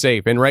Simply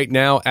Safe. And right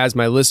now, as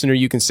my listener,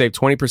 you can save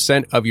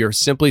 20% of your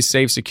Simply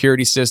Safe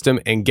security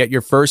system and get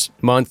your first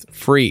month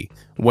free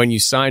when you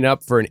sign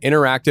up for an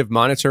interactive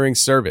monitoring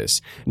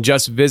service.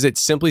 Just visit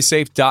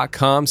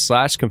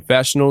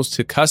simplysafe.com/confessionals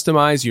to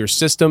customize your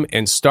system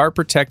and start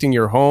protecting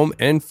your home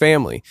and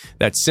family.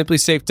 That's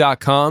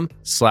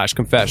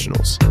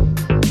simplysafe.com/confessionals.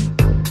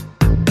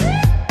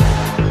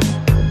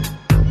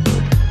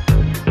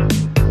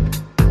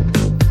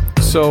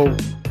 So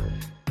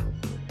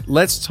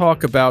let's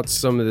talk about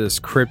some of this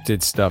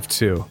cryptid stuff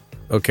too.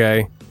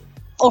 Okay.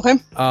 Okay.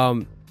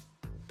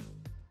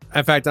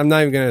 In fact, I'm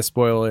not even going to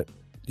spoil it.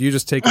 You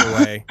just take it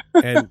away.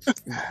 And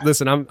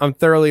listen, I'm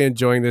thoroughly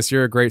enjoying this.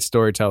 You're a great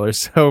storyteller,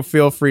 so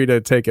feel free to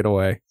take it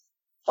away.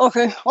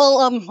 Okay. Well,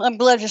 I'm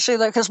glad you say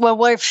that, because my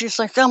wife, she's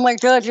like, "Oh my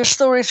God, your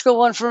stories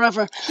go on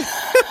forever."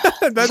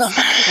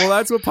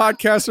 That's what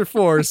podcasts are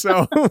for.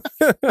 So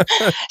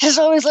she's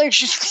always like,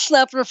 she's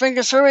snapping her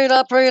fingers. Hurry it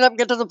up,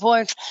 get to the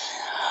point.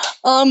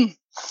 You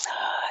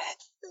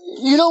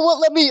know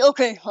what?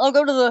 I'll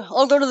go to the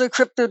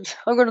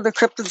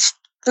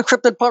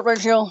cryptid part right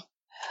here.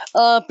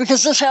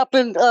 Because this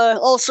happened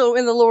also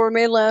in the Lower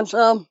Mainland.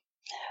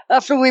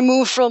 After we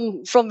moved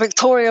from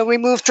Victoria, we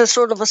moved to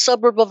sort of a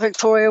suburb of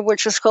Victoria,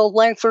 which is called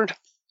Langford.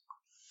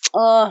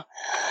 We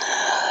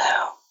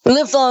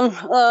lived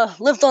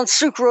on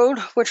Souk Road,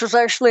 which was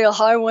actually a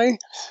highway.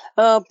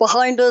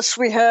 Behind us,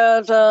 we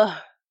had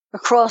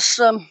across.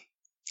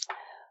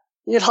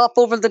 You'd hop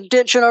over the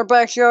ditch in our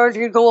backyard.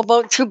 You'd go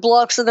about 2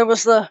 blocks, and there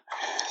was the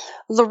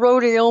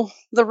rodeo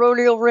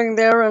ring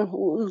there, and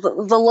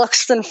the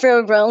Luxton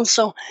Fairgrounds.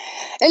 So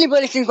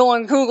anybody can go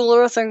on Google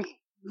Earth and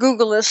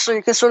Google this, so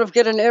you can sort of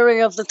get an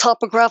area of the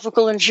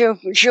topographical and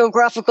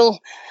geographical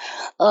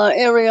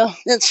area.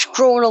 It's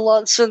grown a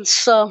lot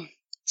since I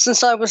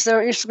was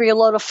there. It used to be a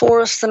lot of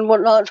forest and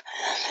whatnot,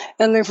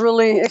 and they've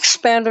really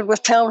expanded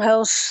with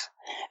townhouse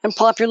and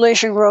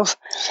population growth.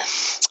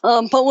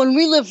 But when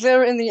we lived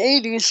there in the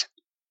 80s,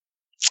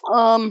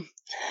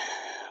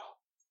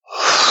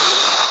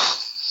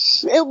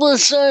 it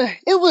was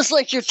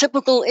like your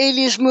typical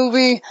 80s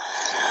movie,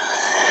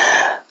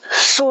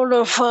 sort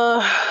of,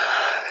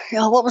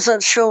 what was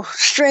that show?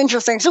 Stranger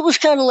Things. It was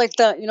kind of like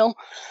that,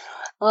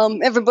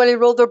 Everybody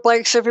rode their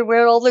bikes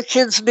everywhere. All the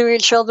kids knew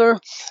each other.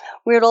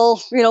 We'd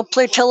all,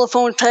 play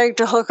telephone tag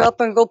to hook up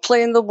and go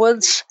play in the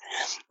woods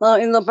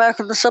in the back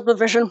of the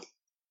subdivision,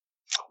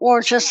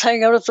 or just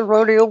hang out at the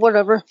rodeo,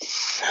 whatever.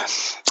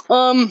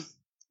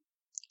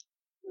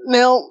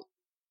 Now,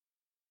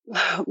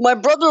 my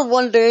brother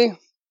one day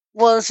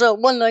was,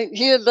 one night,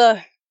 we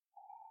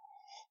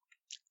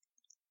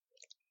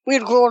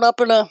had grown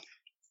up in a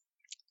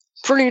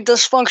pretty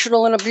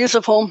dysfunctional and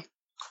abusive home.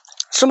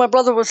 So my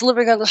brother was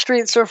living on the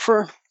streets there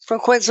for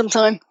quite some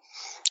time.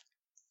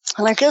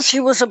 And I guess he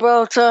was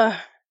about, had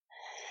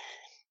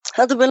to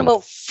have been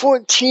about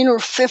 14 or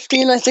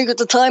 15, I think, at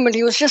the time, and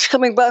he was just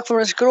coming back from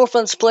his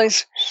girlfriend's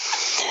place.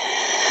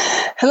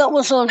 And that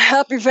was on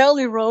Happy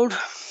Valley Road.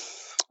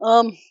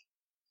 I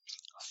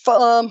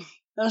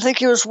think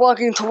he was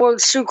walking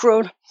towards Souk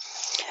Road.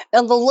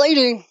 And the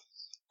lighting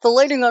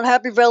on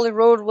Happy Valley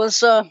Road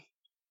was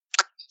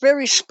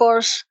very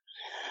sparse.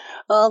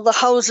 The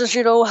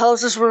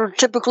houses were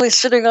typically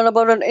sitting on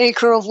about an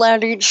acre of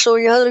land each, so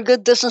you had a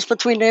good distance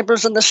between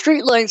neighbors, and the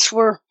street lights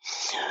were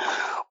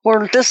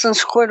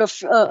distanced quite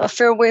a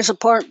fair ways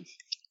apart.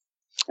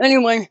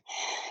 Anyway,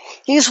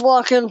 he's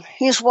walking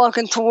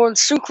towards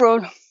Souk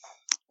Road,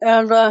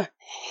 and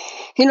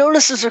he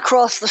notices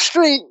across the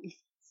street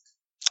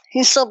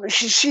he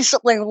sees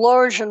something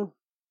large and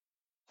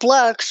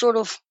black sort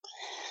of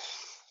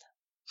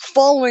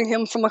following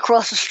him from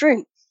across the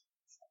street.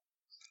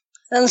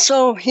 And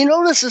so he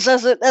notices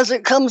as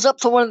it comes up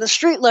to one of the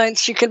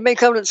streetlights, you can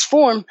make out its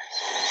form.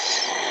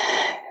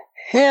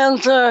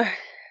 And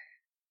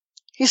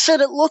he said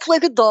it looked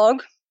like a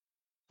dog.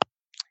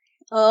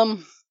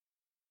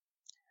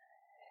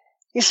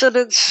 He said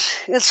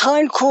its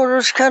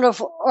hindquarters kind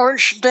of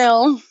arched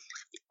down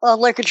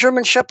like a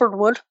German Shepherd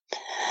would.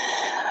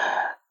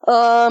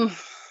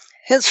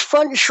 His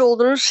front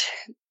shoulders,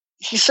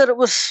 he said it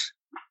was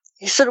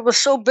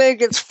so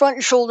big, its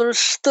front shoulders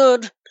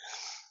stood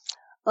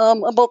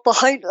about the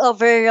height of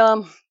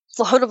the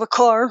hood of a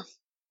car,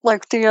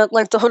 like the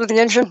hood of the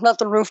engine, not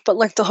the roof, but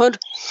like the hood.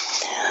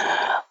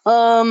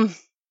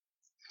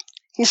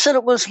 He said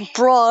it was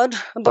broad,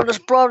 about as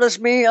broad as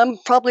me. I'm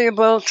probably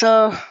about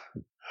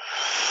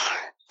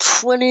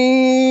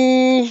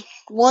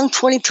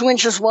 22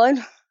 inches wide,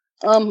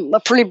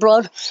 pretty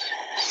broad.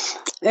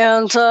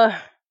 And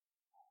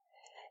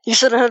he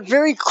said it had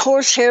very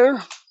coarse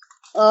hair,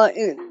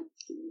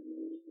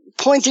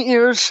 pointy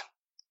ears.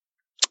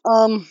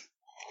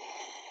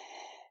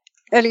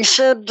 And he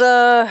said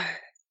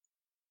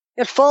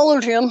it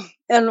followed him,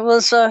 and it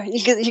was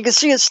he could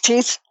see its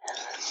teeth,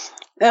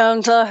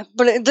 and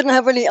but it didn't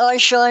have any eye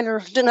shine or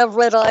didn't have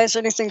red eyes,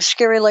 anything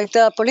scary like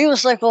that. But he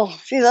was like, "Well,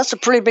 gee, that's a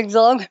pretty big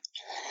dog."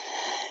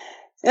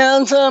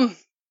 And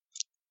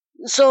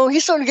so he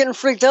started getting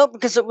freaked out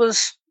because it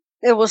was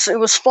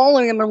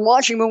following him and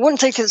watching him. It wouldn't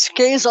take his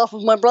gaze off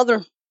of my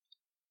brother.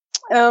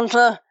 And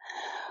a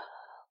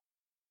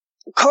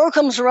car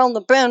comes around the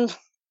bend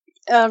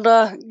and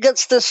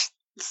gets this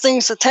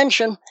thing's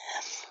attention,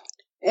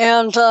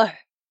 and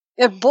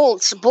it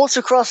bolts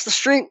across the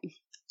street.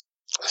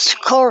 The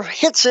car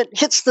hits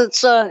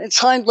its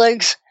hind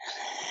legs,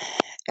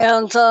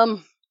 and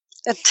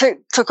it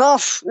took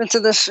off into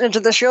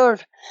this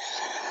yard.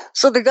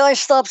 So the guy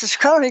stops his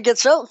car. He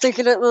gets out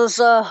thinking it was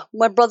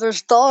my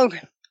brother's dog,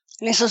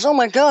 and he says, "Oh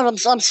my God,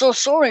 I'm so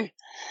sorry.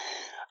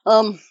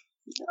 I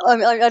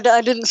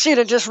didn't see it.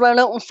 It just ran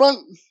out in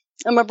front."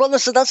 And my brother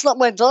said, "That's not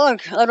my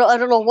dog. I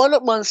don't know what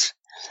it was."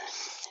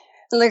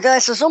 And the guy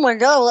says, "Oh my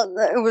God,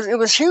 it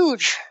was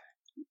huge."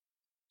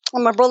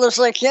 And my brother's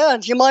like, "Yeah,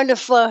 do you mind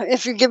if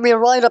you give me a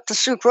ride up to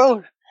Souk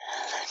Road?"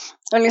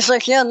 And he's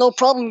like, "Yeah, no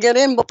problem, get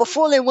in." But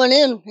before they went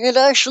in, it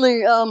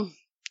actually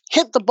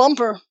hit the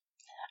bumper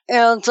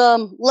and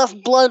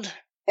left blood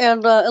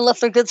and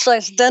left a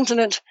good-sized dent in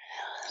it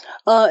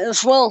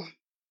as well.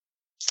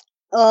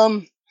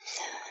 I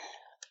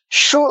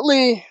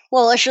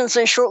shouldn't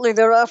say shortly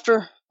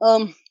thereafter,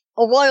 a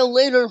while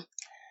later,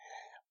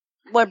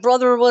 my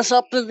brother was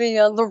up in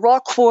the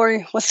rock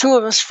quarry with two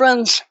of his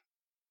friends,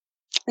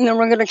 and then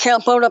we're going to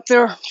camp out up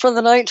there for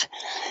the night.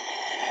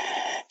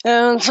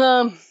 And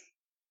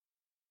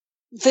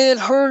they had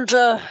heard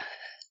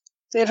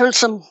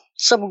some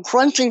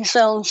grunting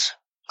sounds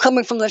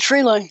coming from the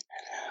tree line,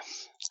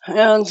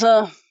 and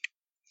kind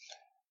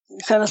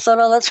of thought,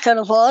 "Oh, that's kind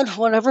of odd.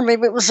 Whatever,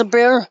 maybe it was a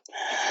bear."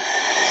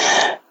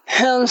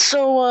 And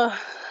so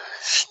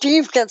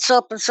Steve gets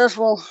up and says,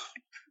 "Well,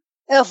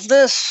 F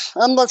this,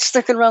 I'm not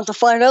sticking around to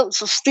find out."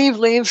 So Steve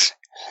leaves.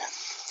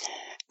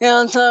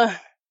 And so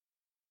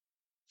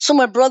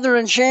my brother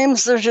and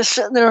James, they're just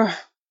sitting there,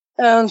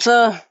 and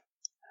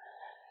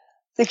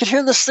they could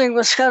hear this thing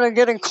was kind of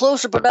getting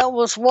closer, but now it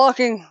was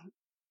walking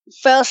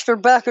faster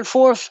back and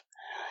forth.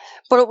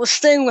 but it was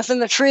staying within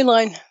the tree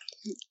line.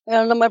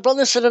 And my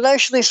brother said it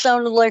actually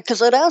sounded like,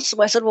 because I'd asked him,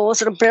 I said, well,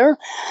 was it a bear? And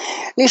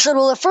he said,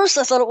 well, at first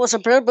I thought it was a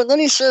bear, but then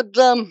he said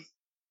it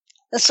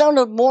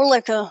sounded more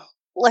like a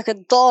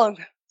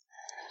dog.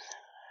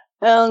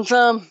 And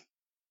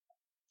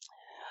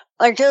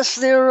I guess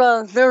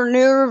their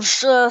nerves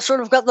sort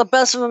of got the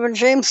best of them, and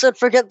James said,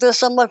 forget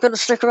this, I'm not going to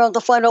stick around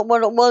to find out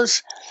what it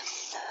was.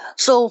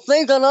 So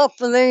they got up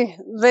and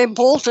they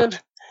bolted.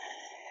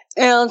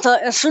 And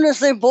as soon as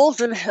they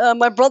bolted,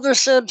 my brother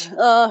said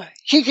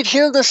he could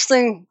hear this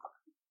thing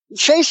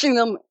chasing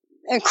them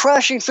and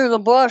crashing through the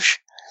brush.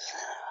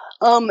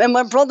 And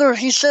my brother,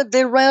 he said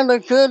they ran a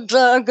good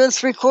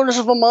 3/4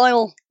 of a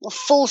mile, a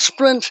full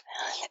sprint,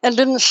 and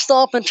didn't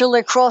stop until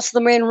they crossed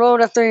the main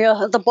road at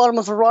the bottom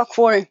of the rock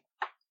quarry.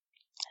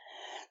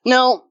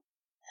 Now,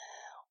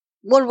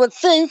 one would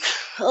think,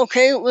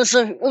 okay, it was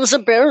a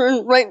bear,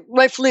 and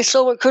rightfully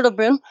so, it could have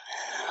been.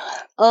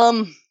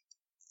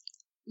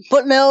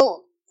 But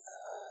now,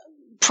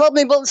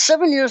 probably about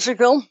 7 years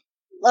ago,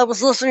 I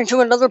was listening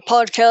to another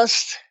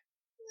podcast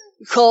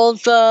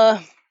called,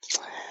 what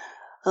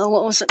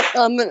was it?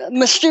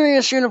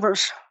 Mysterious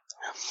Universe.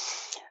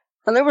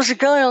 And there was a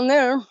guy on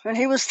there, and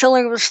he was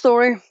telling a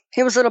story.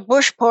 He was at a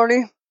bush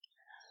party,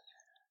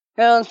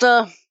 and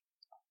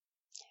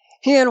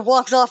he had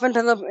walked off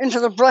into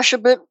the brush a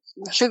bit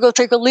to go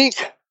take a leak.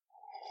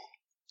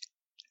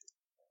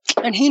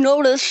 And he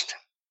noticed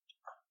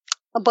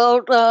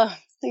about,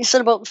 he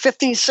said about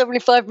 50,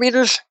 75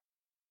 meters,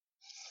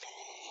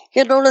 he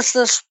had noticed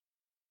this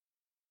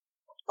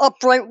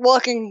upright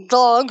walking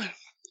dog,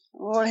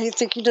 or I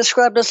think he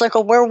described as like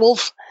a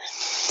werewolf,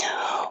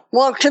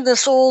 walked to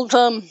this old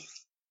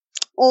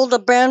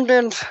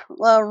abandoned,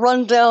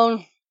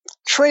 rundown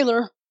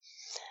trailer,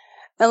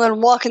 and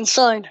then walk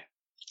inside.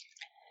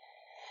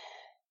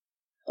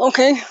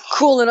 Okay,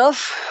 cool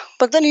enough.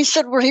 But then he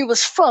said where he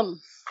was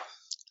from,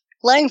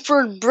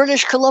 Langford,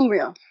 British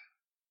Columbia.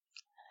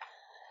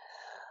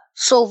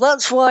 So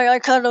that's why I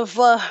kind of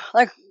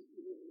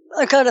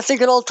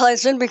think it all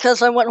ties in,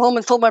 because I went home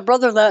and told my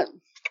brother that,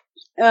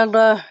 and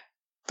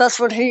that's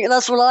what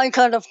I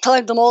kind of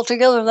tied them all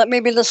together. That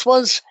maybe this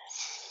was,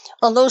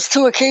 on those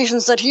 2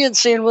 occasions that he had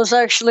seen, was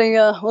actually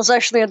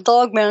a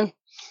dog man,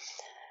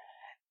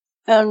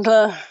 and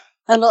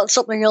not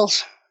something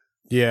else.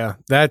 Yeah,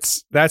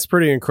 that's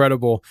pretty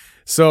incredible.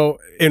 So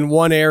in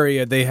one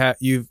area,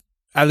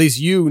 at least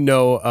you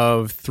know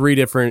of 3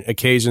 different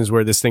occasions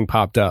where this thing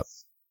popped up.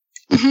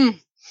 Mm-hmm.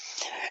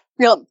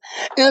 Yep.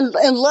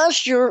 And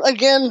last year,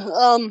 again,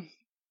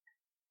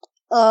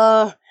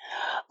 I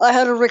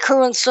had a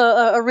recurrence,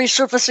 a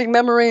resurfacing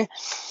memory,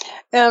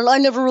 and I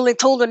never really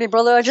told any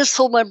brother. I just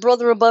told my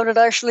brother about it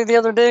actually the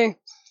other day,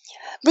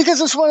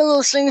 because it's one of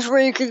those things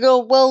where you could go,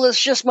 well,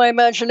 it's just my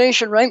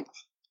imagination, right?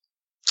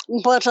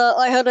 But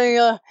I had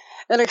an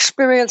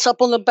experience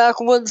up on the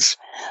backwoods.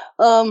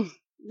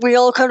 We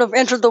all kind of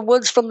entered the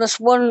woods from this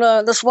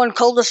one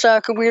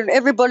cul-de-sac, and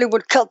everybody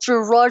would cut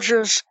through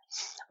Rogers,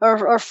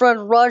 our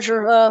friend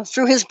Roger,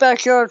 through his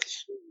backyard,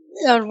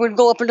 and we'd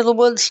go up into the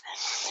woods.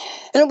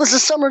 And it was a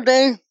summer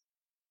day,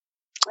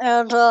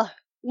 and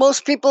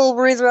most people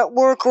were either at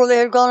work or they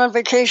had gone on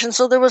vacation,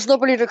 so there was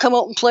nobody to come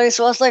out and play.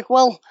 So I was like,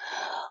 well,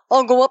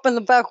 I'll go up in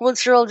the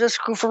backwoods here, I'll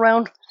just goof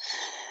around.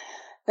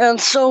 And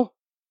so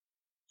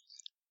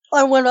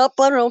I went up,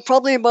 I don't know,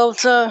 probably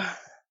about a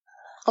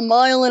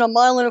mile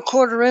and a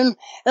quarter in,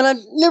 and I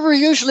never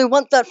usually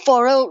went that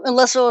far out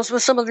unless I was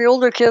with some of the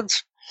older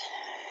kids.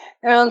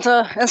 And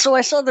so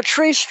I saw the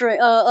tree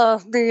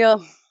the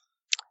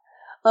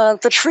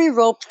tree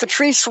rope, the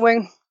tree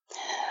swing.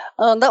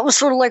 That was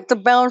sort of like the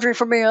boundary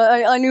for me.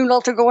 I knew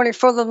not to go any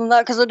further than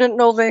that because I didn't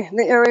know the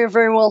area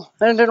very well,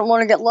 and I didn't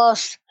want to get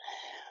lost.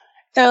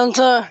 And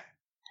I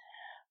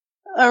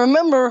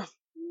remember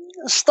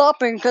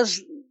stopping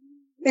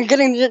and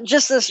getting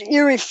just this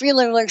eerie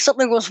feeling like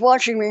something was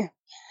watching me.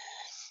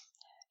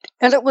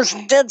 And it was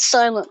dead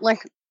silent,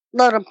 like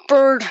not a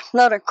bird,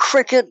 not a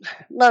cricket,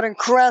 not a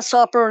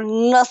grasshopper,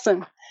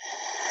 nothing.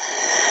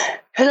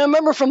 And I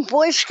remember from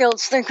Boy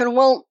Scouts thinking,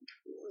 well,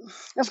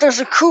 if there's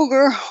a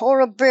cougar or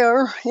a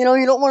bear, you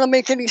don't want to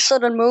make any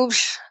sudden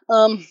moves.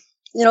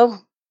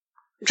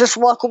 Just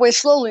walk away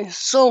slowly.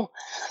 So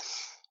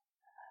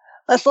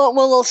I thought,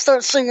 well, I'll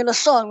start singing a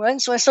song,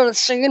 right? So I started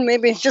singing,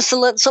 maybe just to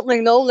let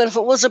something know that if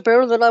it was a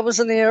bear, that I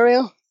was in the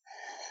area.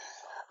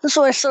 And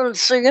so I started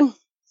singing.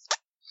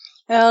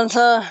 And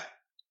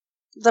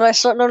then I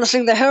start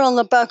noticing the hair on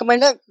the back of my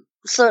neck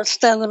starts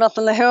standing up,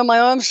 and the hair on my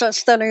arm starts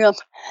standing up.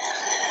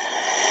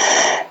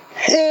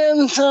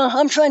 And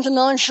I'm trying to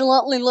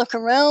nonchalantly look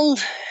around,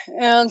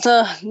 and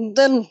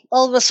then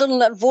all of a sudden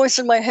that voice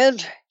in my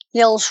head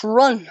yells,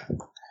 "Run!"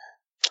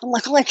 I'm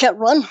like, well, I can't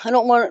run. I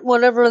don't want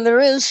whatever there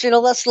is.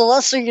 That's the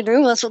last thing you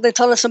do. That's what they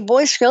taught us in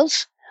Boy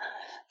Scouts.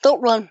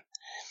 Don't run.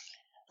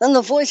 Then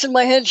the voice in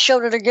my head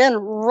shouted again,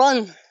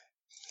 "Run!"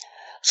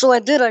 So I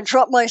did. I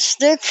dropped my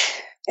stick,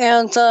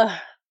 and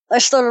I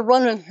started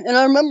running. And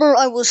I remember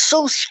I was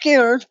so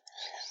scared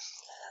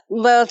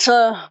that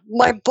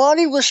my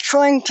body was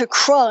trying to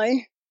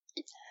cry,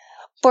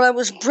 but I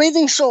was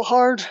breathing so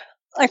hard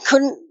I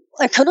couldn't.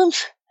 I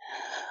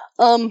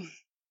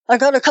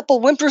got a couple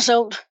whimpers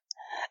out,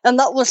 and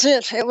that was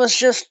it. It was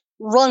just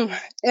run,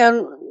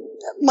 and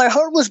my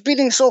heart was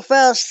beating so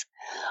fast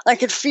I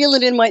could feel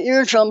it in my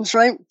eardrums,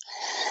 right?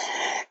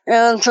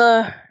 And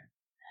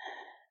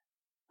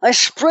I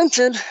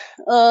sprinted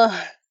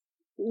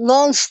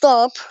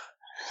nonstop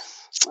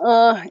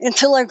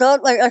until I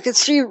got, I could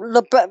see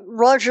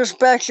Roger's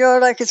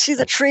backyard. I could see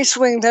the tree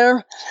swing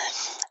there.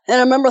 And I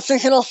remember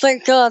thinking, oh,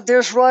 thank God,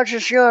 there's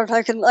Roger's yard.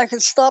 I can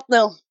stop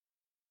now.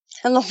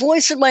 And the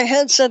voice in my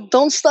head said,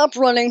 don't stop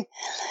running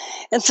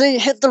until you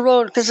hit the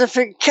road, because if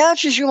it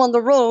catches you on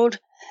the road,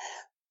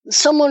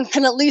 someone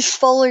can at least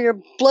follow your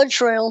blood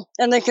trail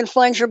and they can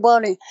find your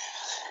body,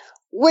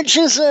 which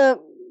is a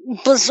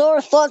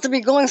bizarre thought to be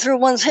going through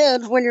one's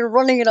head when you're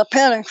running in a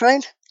panic,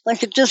 right?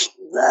 Like it just,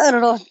 I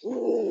don't know,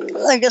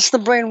 I guess the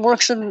brain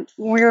works in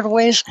weird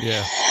ways.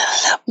 Yeah.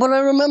 But I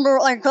remember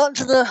I got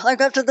to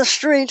the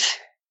street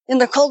in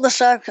the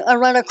cul-de-sac. I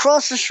ran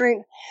across the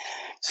street,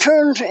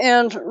 turned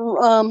and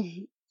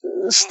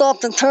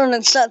stopped and turned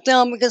and sat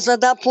down, because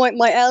at that point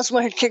my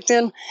asthma had kicked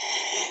in,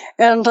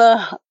 and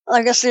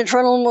I guess the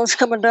adrenaline was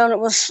coming down. It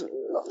was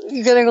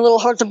getting a little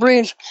hard to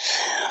breathe.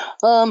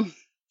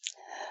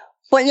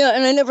 But yeah,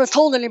 and I never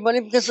told anybody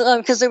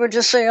because they would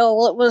just say, "Oh,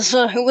 well, it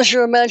was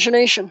your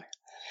imagination."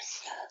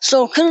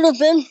 So could it have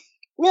been?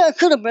 Yeah, it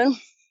could have been.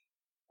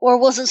 Or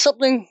was it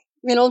something?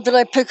 Did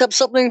I pick up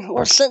something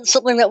or sense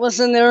something that was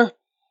in there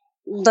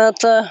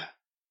that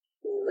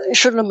it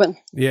shouldn't have been?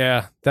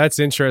 Yeah, that's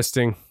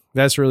interesting.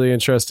 That's really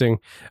interesting.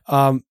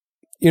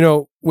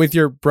 With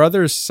your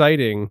brother's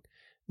sighting,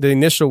 the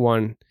initial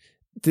one,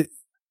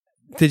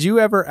 did you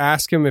ever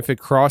ask him if it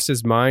crossed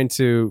his mind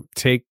to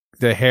take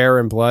the hair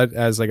and blood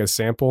as like a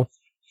sample?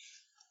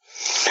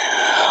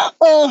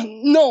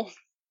 No,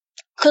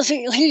 because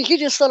he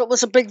just thought it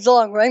was a big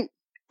dog, right?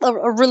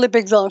 A really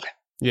big dog.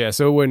 Yeah,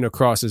 so it wouldn't have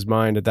crossed his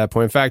mind at that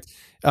point. In fact,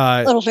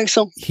 I don't think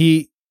so.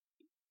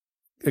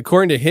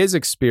 According to his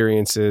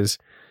experiences,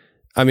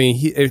 I mean,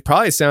 it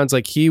probably sounds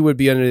like he would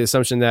be under the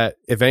assumption that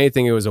if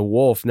anything, it was a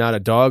wolf, not a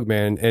dog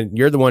man. And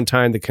you're the one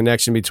tying the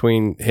connection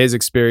between his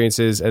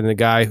experiences and the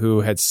guy who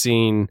had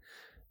seen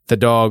the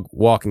dog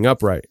walking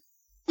upright.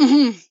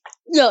 Mm-hmm.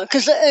 Yeah,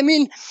 because I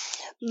mean,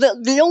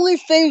 the only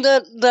thing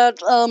that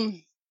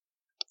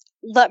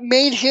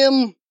made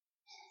him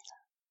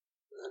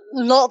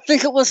not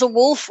think it was a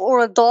wolf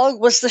or a dog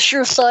was the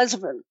sheer size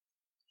of it.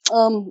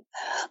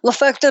 The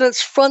fact that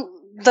its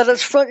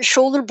front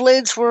shoulder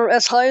blades were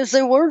as high as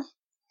they were.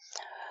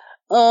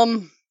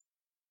 And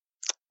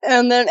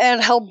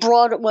how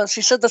broad it was.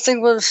 He said the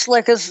thing was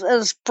like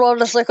as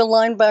broad as like a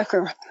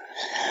linebacker.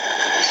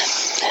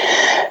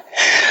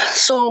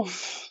 So,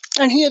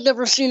 and he had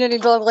never seen any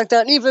dog like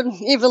that,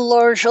 even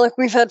large. Like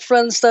we've had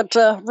friends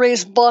that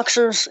raised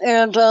boxers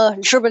and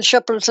German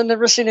shepherds and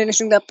never seen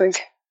anything that big.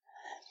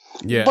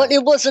 Yeah, but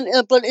it wasn't.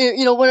 When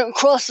it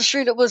crossed the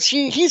street, it was.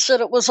 He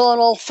said it was on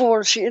all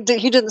fours. He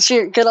didn't see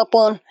it get up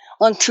on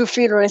 2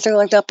 feet or anything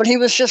like that. But he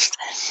was just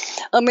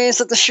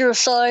amazed at the sheer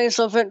size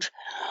of it,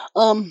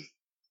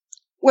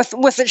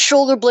 with its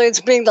shoulder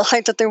blades being the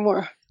height that they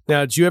were.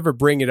 Now, did you ever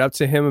bring it up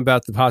to him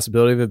about the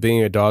possibility of it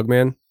being a dog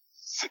man?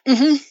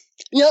 Mm-hmm.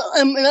 Yeah,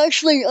 and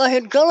actually, I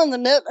had gone on the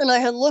net and I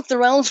had looked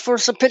around for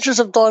some pictures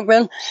of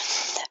dogmen,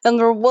 and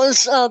there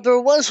was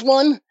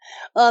one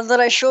that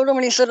I showed him,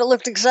 and he said it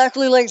looked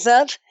exactly like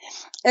that,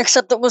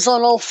 except it was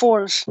on all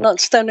fours, not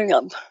standing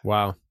up.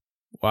 Wow.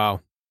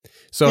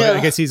 So yeah. I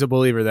guess he's a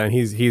believer then.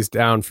 He's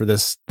down for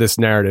this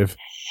narrative.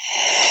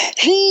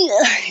 He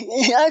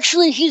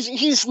actually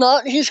he's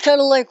not. He's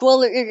kind of like,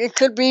 well, it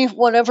could be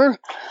whatever.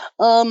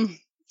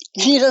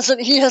 He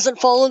hasn't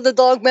followed the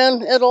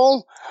dogman at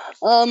all.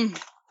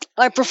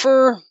 I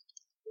prefer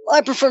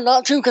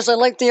not to, because I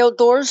like the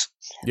outdoors.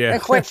 Yeah.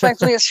 And quite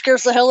frankly, it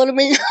scares the hell out of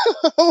me.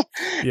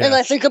 Yeah. And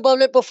I think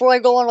about it before I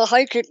go on a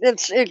hike.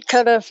 It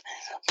kind of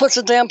puts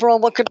a damper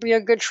on what could be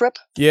a good trip.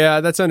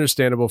 Yeah, that's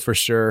understandable for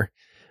sure.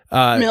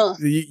 Yeah.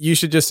 You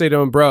should just say to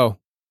him, bro,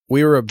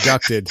 we were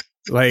abducted.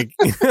 Like,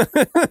 do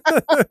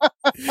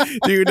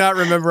you not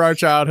remember our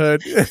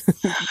childhood?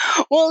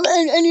 Well,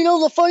 and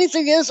the funny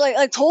thing is,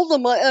 I told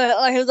them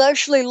I had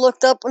actually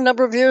looked up a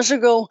number of years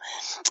ago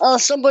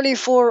somebody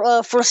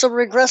for some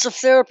regressive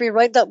therapy,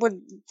 right? That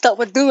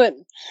would do it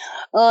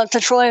to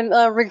try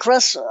and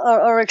regress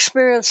our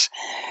experience.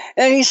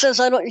 And he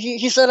says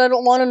he said I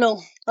don't want to know.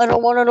 I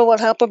don't want to know what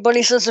happened. But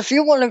he says if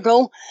you want to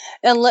go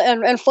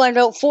and find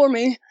out for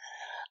me,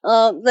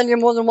 then you're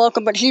more than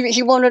welcome. But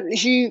he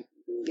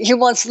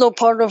wants no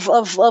part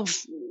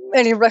of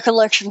any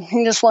recollection.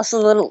 He just wants to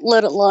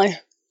let it lie.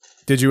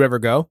 Did you ever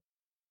go?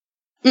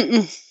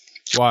 Mm-mm.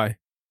 Why?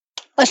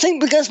 I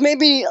think because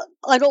maybe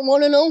I don't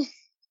want to know.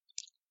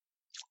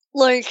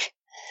 Like,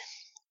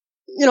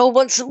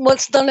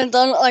 what's done and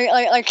done.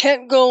 I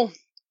can't go.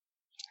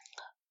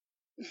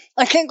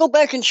 I can't go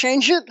back and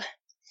change it.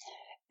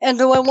 And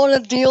do I want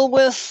to deal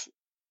with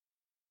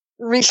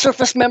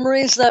resurfaced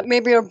memories that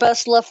maybe are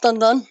best left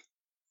undone?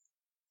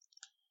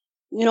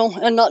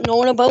 and not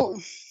knowing about.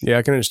 Yeah,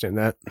 I can understand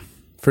that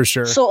for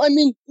sure. So, I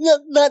mean,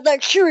 that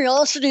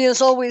curiosity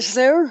is always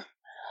there.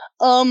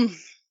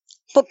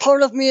 But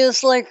part of me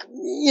is like,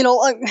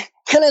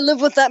 can I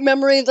live with that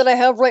memory that I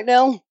have right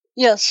now?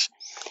 Yes.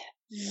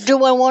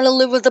 Do I want to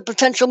live with the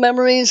potential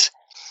memories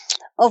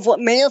of what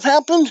may have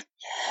happened?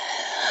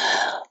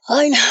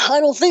 I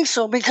don't think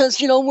so, because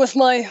with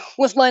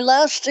my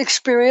last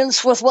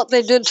experience with what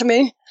they did to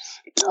me,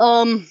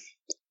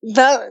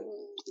 that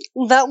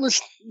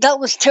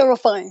was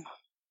terrifying.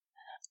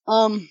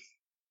 And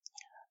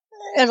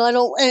I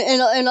don't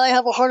and I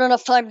have a hard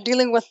enough time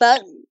dealing with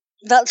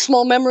that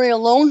small memory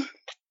alone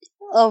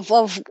of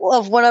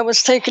when I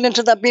was taken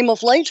into that beam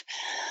of light.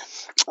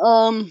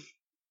 I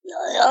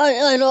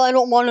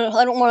don't want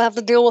to have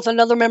to deal with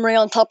another memory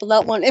on top of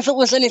that one. If it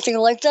was anything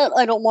like that,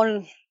 I don't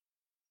want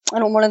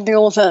to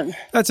deal with it.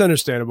 That's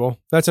understandable.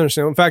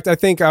 In fact, I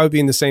think I would be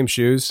in the same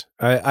shoes.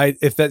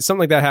 If something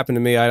like that happened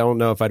to me, I don't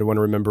know if I'd want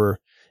to remember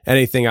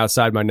anything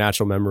outside my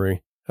natural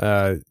memory.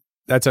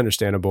 That's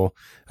understandable.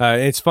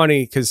 It's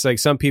funny because like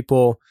some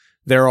people,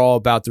 they're all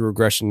about the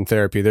regression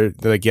therapy. They're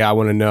like, yeah, I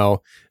want to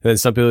know. And then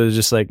some people are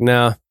just like,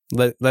 nah,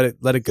 let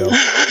it go.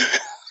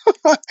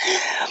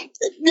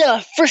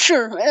 Yeah, for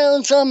sure.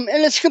 And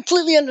it's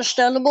completely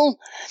understandable.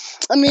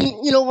 I mean,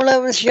 when I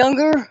was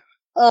younger,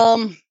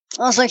 I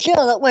was like, yeah,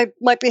 that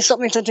might be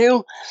something to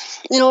do.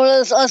 I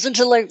was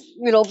into like,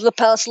 the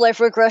past life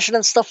regression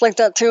and stuff like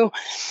that too.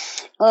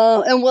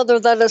 And whether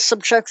that is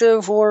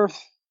subjective or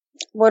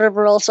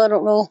whatever else, I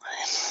don't know.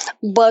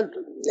 But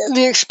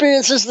the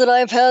experiences that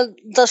I've had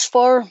thus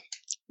far,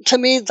 to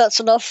me, that's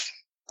enough.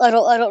 I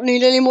don't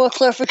need any more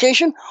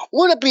clarification.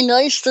 Would it be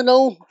nice to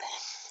know,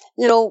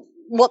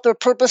 what their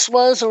purpose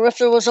was, or if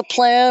there was a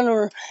plan,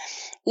 or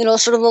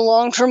sort of the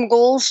long-term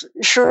goals?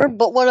 Sure.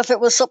 But what if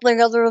it was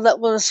something other that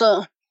was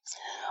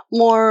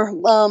more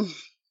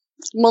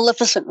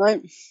maleficent,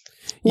 right?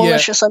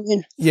 Malicious, yeah. I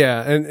mean.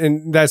 Yeah,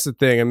 and that's the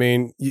thing. I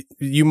mean,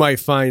 you might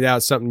find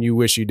out something you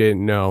wish you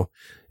didn't know.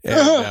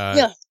 And,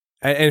 yeah.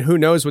 And who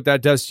knows what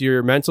that does to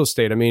your mental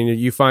state? I mean,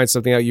 you find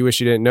something out you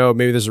wish you didn't know.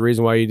 Maybe there's a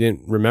reason why you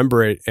didn't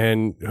remember it,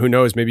 and who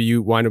knows? Maybe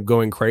you wind up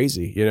going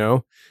crazy. Yeah,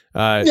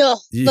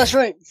 that's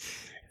right.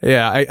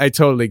 Yeah, I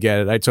totally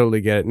get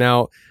it.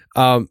 Now,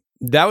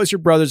 that was your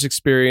brother's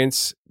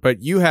experience,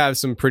 but you have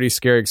some pretty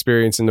scary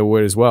experience in the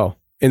woods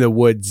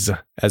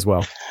as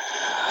well.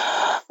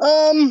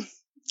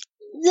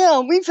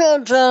 Yeah, we've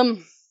had. I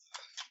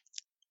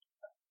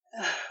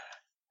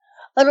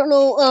don't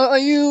know.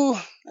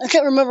 I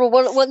can't remember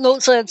what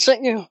notes I had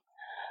sent you,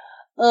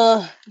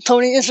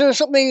 Tony. Is there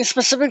something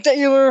specific that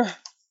you were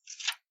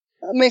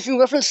making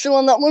reference to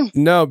on that one?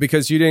 No,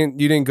 because you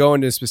didn't go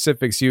into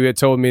specifics. You had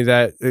told me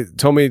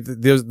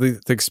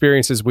the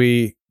experiences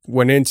we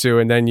went into,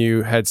 and then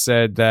you had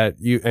said that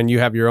you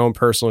have your own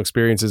personal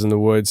experiences in the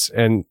woods,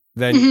 and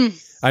then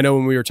I know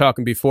when we were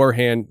talking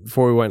beforehand,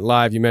 before we went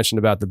live, you mentioned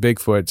about the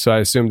Bigfoot, so I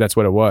assumed that's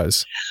what it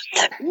was.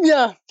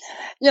 Yeah.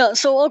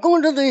 So I'll go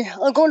into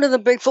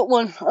the Bigfoot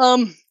one.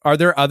 Are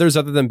there others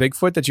other than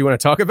Bigfoot that you want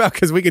to talk about?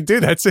 Because we could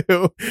do that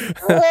too.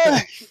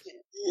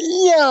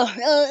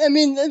 I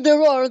mean,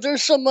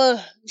 there's some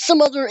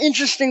other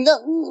interesting,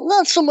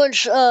 not so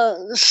much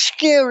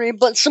scary,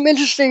 but some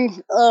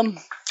interesting.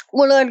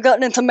 When I'd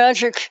gotten into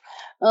magic,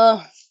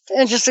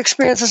 and just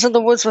experiences in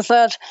the woods with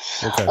that.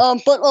 Okay.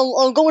 But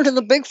I'll go into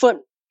the Bigfoot.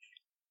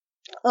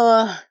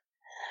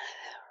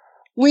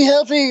 We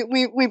have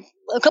we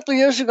a couple of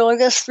years ago, I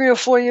guess 3 or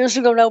 4 years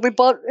ago now, we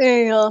bought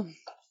an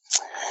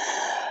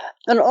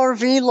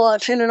RV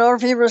lot in an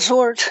RV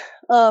resort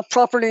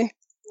property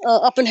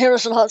up in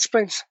Harrison Hot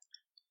Springs.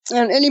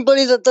 And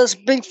anybody that does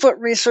Bigfoot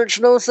research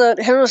knows that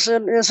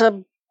Harrison is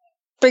a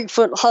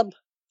Bigfoot hub.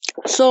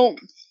 So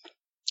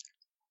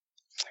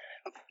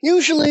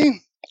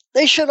usually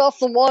they shut off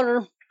the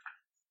water,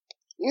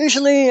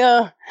 usually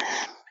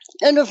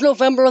end of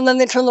November, and then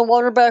they turn the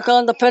water back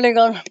on depending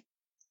on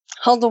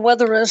how the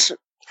weather is,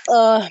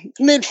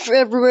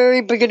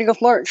 mid-February, beginning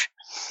of March.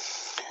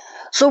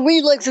 So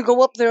we like to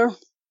go up there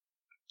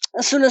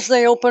as soon as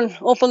they open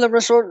the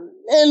resort,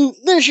 and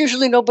there's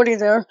usually nobody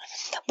there,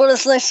 but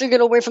it's nice to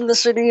get away from the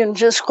city and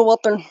just go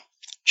up and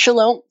chill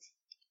out.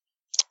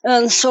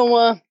 And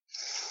so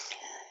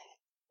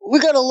we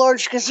got a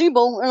large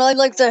gazebo, and I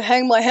like to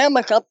hang my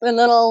hammock up, and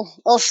then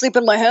I'll sleep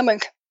in my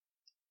hammock,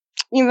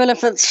 even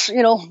if it's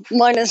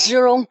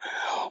 -0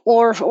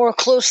 or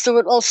close to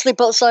it. I'll sleep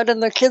outside,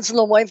 and the kids and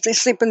the wife, they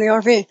sleep in the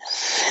RV.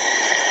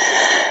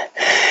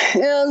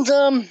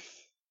 And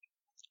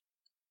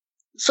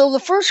so the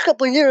first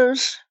couple of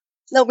years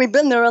that we've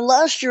been there, and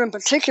last year in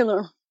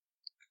particular,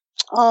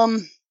 I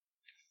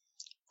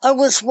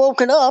was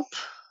woken up,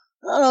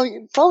 I don't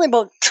know, probably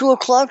about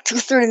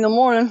 2:30 in the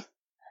morning,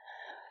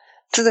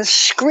 to the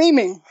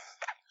screaming.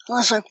 I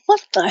was like,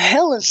 "What the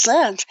hell is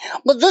that?"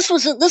 But this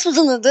was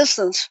in the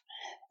distance,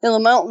 in the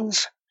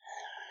mountains,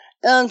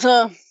 and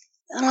I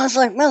was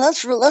like, "Man,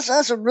 that's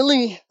a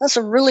really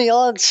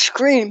odd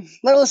scream."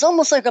 But it was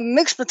almost like a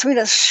mix between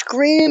a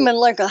scream and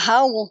like a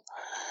howl.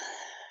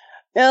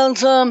 And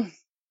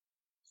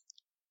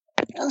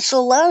And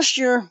so last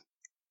year,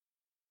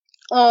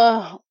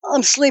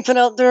 I'm sleeping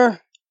out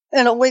there,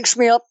 and it wakes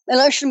me up. And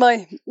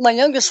actually, my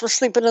youngest was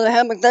sleeping in the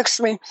hammock next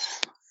to me,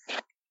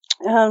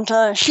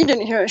 and she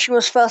didn't hear it. She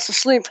was fast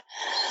asleep.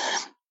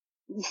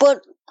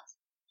 But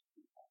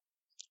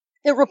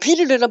it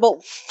repeated it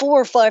about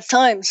 4 or 5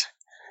 times.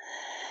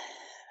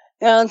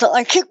 And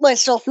I kick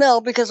myself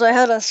now because I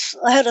had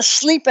a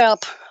sleep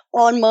app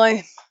on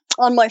my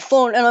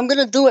phone, and I'm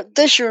going to do it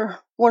this year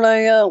when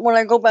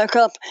I go back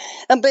up.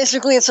 And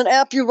basically, it's an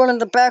app you run in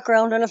the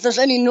background, and if there's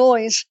any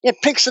noise,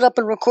 it picks it up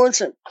and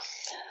records it.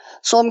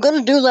 So I'm going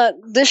to do that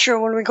this year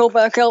when we go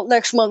back out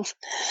next month.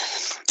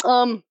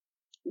 But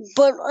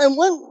I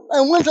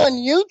went on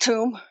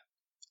YouTube,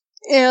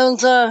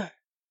 and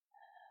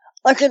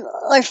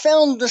I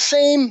found the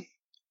same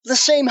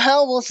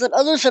howls that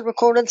others had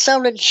recorded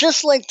sounded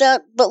just like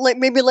that, but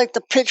maybe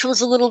the pitch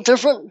was a little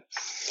different.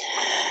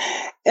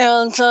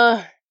 And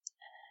I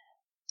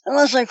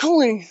was like,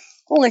 holy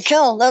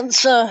cow,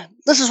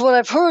 this is what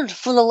I've heard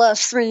for the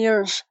last 3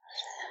 years.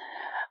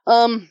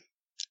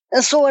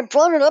 And so I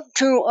brought it up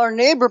to our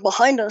neighbor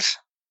behind us,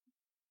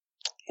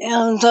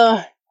 and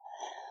I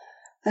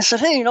said,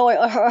 hey,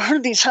 I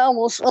heard these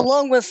howls,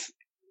 along with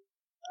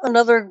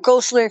another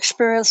ghostly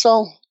experience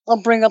I'll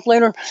bring up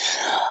later.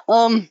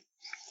 And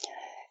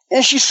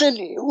she said,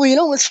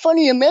 well, it's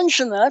funny you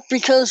mention that,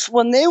 because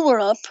when they were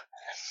up,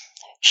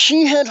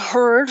 she had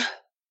heard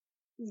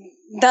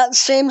that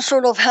same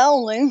sort of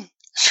howling,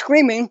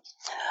 screaming,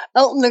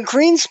 out in the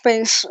green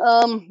space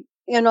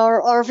in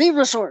our RV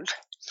resort.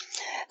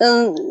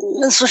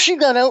 And so she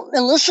got out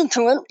and listened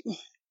to it.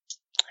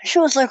 She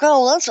was like,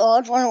 oh, that's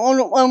odd. I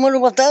wonder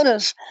what that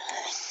is.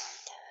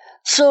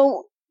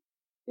 So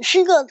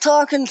she got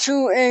talking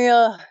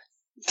to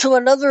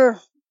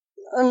another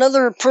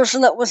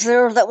person that was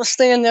there, that was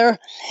staying there,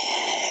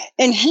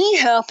 and he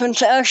happened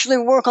to actually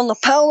work on the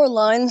power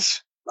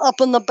lines up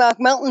in the back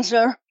mountains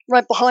there,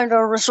 right behind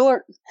our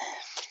resort.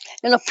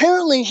 And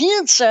apparently he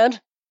had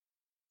said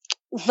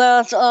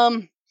that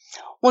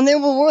when they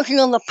were working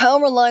on the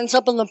power lines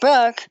up in the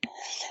back,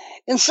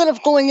 instead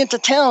of going into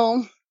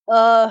town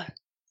to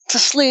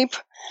sleep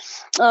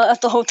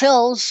at the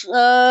hotels,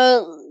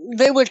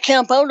 they would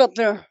camp out up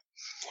there.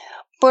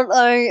 But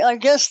I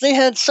guess they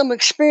had some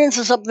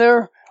experiences up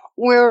there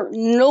where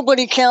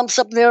nobody camps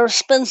up there,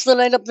 spends the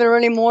night up there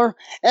anymore,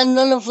 and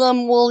none of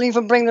them will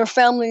even bring their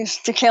families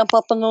to camp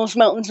up in those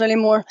mountains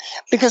anymore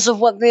because of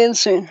what they had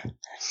seen.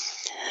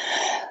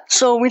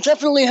 So we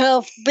definitely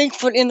have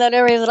Bigfoot in that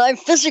area that I've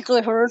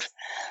physically heard.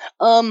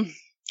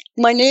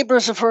 My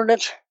neighbors have heard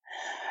it,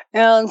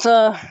 and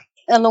the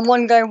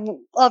one guy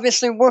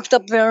obviously worked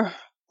up there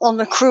on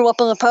the crew up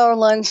on the power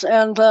lines,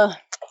 and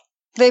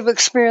they've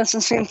experienced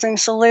and seen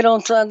things, so they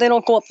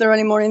don't go up there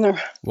anymore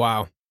either.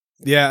 Wow.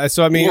 Yeah.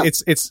 So I mean,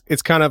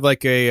 it's kind of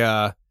like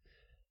a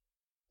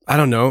I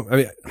don't know. I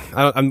mean,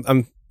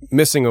 I'm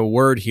missing a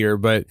word here,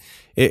 but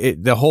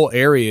the whole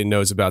area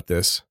knows about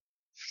this.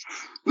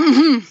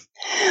 Mm-hmm.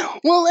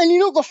 Well,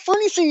 and the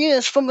funny thing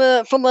is, from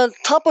a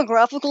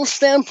topographical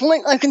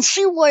standpoint, I can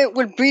see why it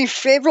would be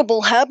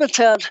favorable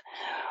habitat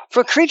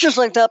for creatures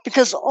like that,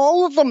 because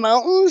all of the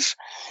mountains,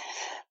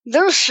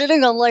 they're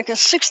sitting on like a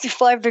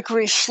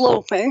 65-degree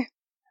slope, eh?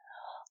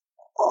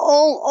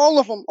 All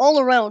of them, all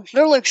around.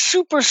 They're like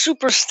super,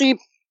 super steep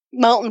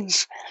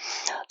mountains.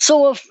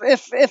 So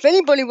if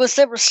anybody was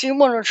to ever see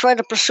one or try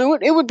to pursue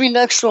it, it would be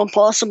next to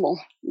impossible.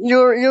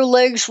 Your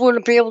legs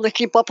wouldn't be able to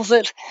keep up with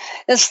it.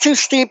 It's too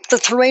steep. The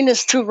terrain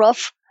is too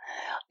rough.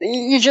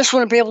 You just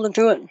wouldn't be able to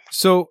do it.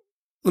 So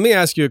let me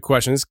ask you a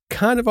question. It's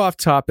kind of off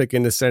topic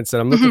in the sense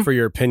that I'm looking for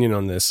your opinion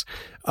on this.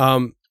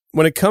 When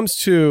it comes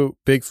to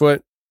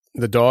Bigfoot,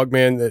 the dog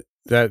man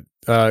that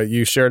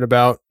you shared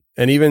about,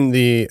 and even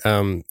the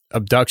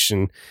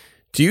abduction,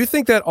 do you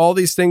think that all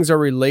these things are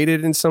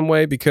related in some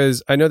way?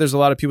 Because I know there's a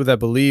lot of people that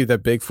believe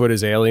that Bigfoot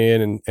is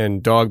alien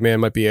and Dogman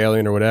might be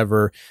alien or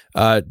whatever.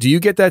 Do you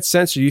get that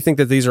sense, or do you think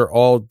that these are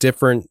all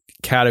different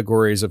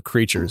categories of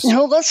creatures?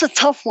 That's a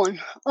tough one.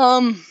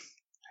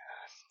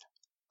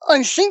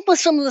 I think with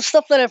some of the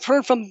stuff that I've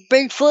heard from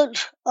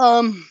Bigfoot,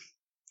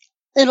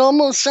 it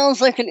almost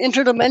sounds like an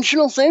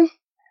interdimensional thing.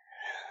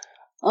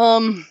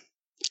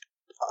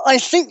 I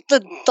think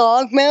the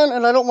Dogman,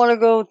 and I don't want to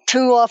go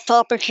too off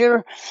topic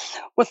here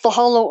with the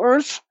Hollow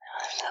Earth,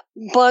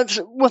 but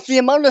with the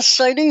amount of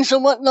sightings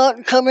and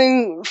whatnot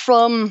coming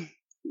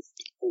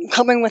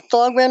with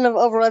Dogman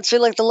over, I'd say,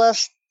 like the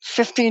last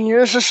 15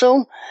 years or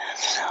so,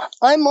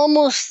 I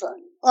almost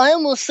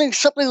think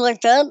something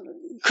like that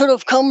could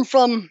have come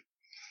from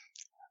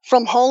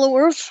Hollow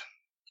Earth.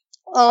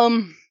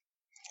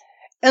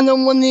 And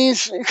then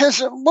because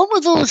what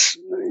were those?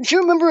 Do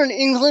you remember in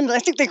England? I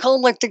think they call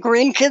them like the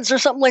Green Kids or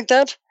something like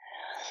that.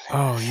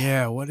 Oh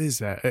yeah, what is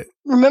that?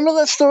 Remember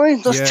that story?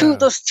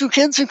 Those two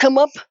kids who come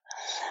up.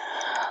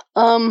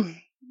 It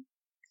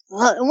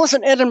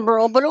wasn't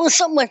Edinburgh, but it was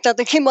something like that.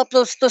 They came up.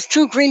 Those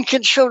two green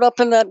kids showed up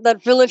in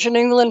that village in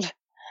England,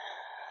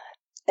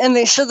 and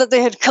they said that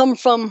they had come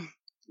from.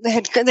 They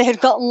had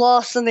gotten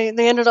lost, and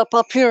they ended up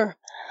here.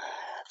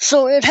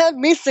 So it had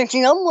me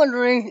thinking, I'm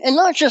wondering, and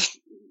not just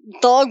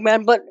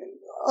Dogman, but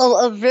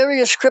of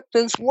various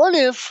cryptids, what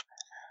if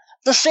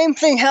the same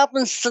thing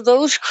happens to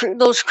those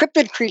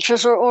cryptid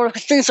creatures or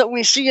things that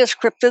we see as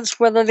cryptids,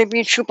 whether they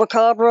be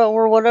chupacabra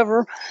or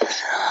whatever.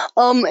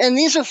 And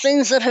these are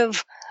things that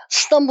have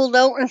stumbled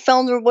out and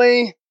found their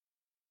way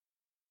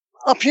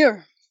up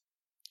here.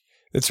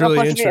 It's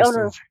really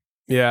interesting.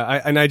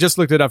 Yeah, I just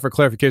looked it up for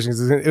clarification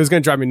because it was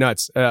going to drive me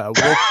nuts.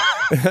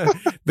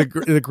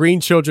 The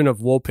Green Children of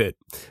Woolpit.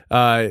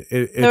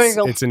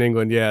 It's in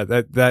England. Yeah,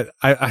 that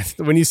I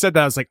when you said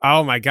that, I was like,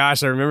 oh my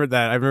gosh, I remember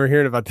that. I remember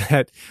hearing about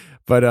that.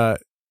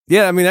 But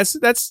yeah, I mean that's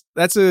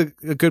a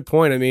good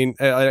point. I mean,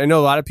 I know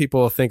a lot of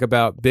people think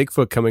about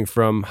Bigfoot coming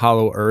from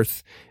Hollow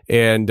Earth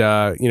and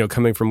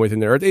coming from within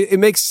the Earth. It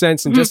makes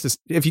sense, and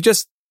if you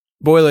just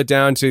boil it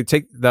down to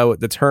take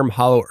the term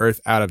Hollow Earth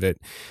out of it.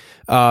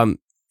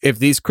 If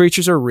these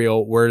creatures are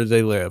real, where do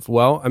they live?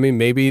 Well, I mean,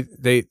 maybe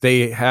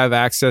they have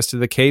access to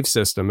the cave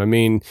system. I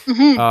mean,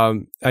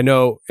 I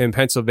know in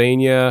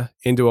Pennsylvania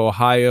into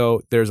Ohio,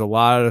 there's a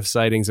lot of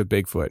sightings of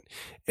Bigfoot.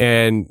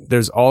 And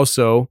there's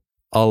also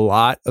a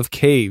lot of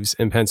caves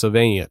in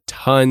Pennsylvania,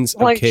 tons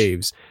of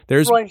caves.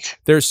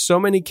 There's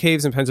so many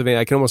caves in Pennsylvania.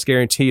 I can almost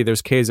guarantee you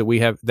there's caves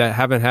that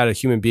haven't had a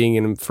human being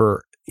in them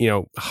for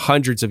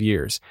hundreds of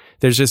years.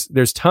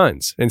 There's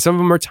tons, and some of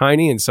them are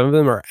tiny and some of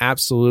them are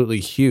absolutely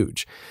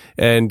huge.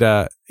 And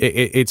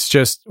it's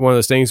just one of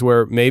those things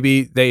where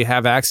maybe they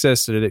have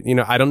access to it.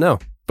 I don't know,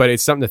 but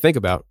it's something to think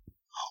about.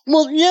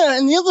 Well, yeah,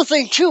 and the other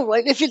thing too,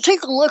 right? If you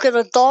take a look at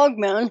a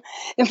Dogman,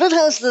 if it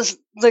has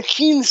the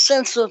keen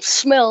sense of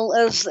smell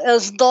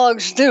as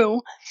dogs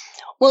do,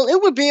 well,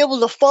 it would be able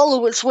to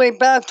follow its way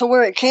back to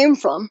where it came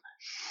from.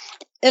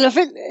 And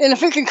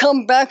if it can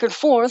come back and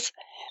forth,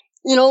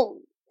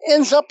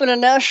 ends up in a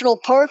national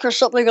park or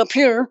something up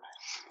here,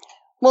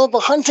 well, the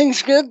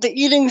hunting's good, the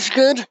eating's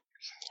good.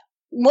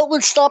 What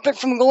would stop it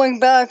from going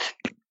back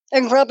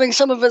and grabbing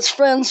some of its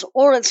friends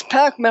or its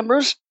pack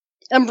members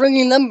and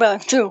bringing them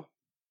back too?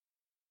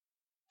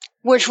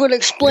 Which would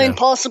explain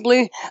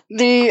possibly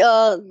the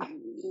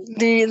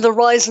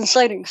rise in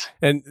sightings.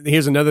 And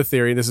here's another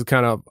theory. This is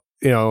kind of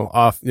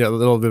off, a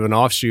little bit of an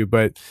offshoot,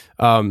 but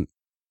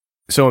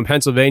so in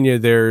Pennsylvania,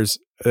 there's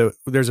a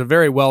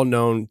very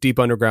well-known deep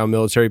underground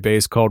military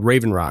base called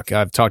Raven Rock.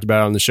 I've talked about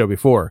it on the show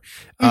before.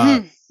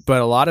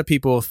 But a lot of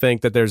people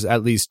think that there's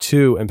at least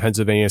two in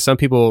Pennsylvania. Some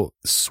people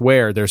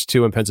swear there's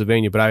two in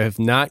Pennsylvania, but I have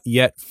not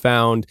yet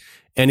found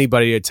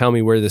anybody to tell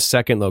me where the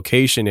second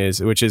location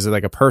is, which is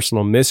like a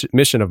personal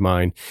mission of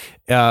mine.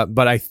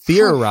 But I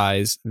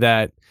theorize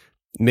that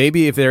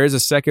maybe if there is a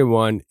second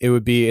one, it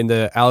would be in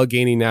the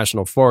Allegheny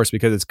National Forest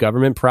because it's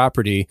government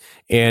property.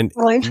 And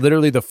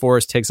literally the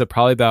forest takes up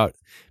probably about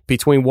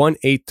between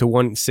 1/8 to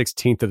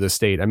 1/16 of the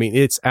state. I mean,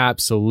 it's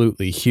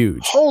absolutely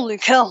huge. Holy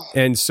cow.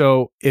 And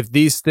so if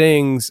these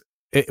things,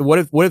 what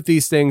if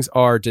these things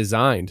are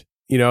designed?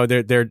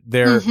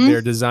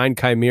 They're designed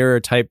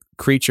chimera type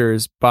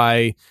creatures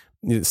by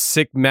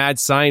sick, mad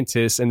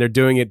scientists, and they're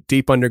doing it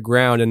deep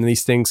underground, and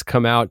these things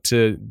come out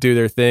to do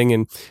their thing.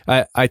 And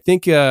I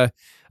think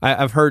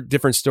I've heard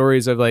different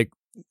stories of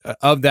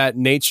that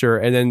nature,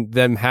 and then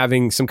them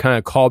having some kind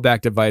of callback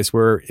device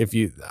where if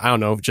you,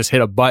 just hit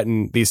a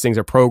button, these things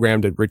are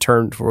programmed to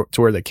return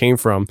to where they came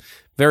from.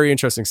 Very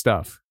interesting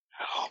stuff.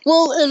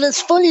 Well, and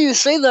it's funny you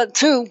say that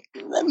too,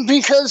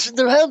 because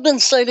there have been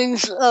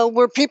sightings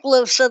where people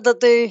have said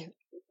that they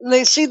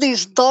see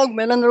these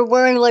dogmen and they're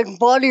wearing like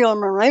body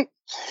armor, right?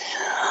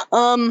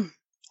 And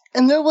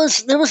there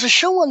was a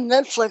show on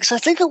Netflix. I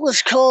think it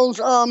was called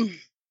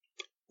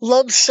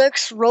Love,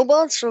 Sex,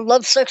 Robots, or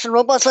Love, Sex, and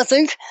Robots, I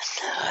think.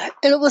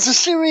 And it was a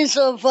series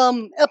of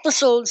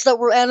episodes that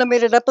were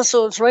animated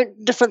episodes, right?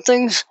 Different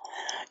things.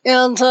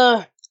 And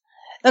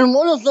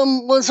one of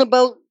them was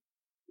about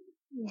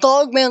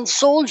Dogman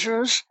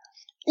soldiers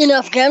in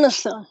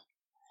Afghanistan.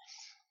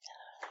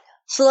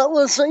 So that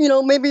was,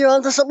 maybe you're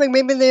onto something.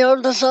 Maybe they are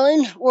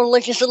designed, or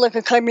like you said, like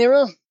a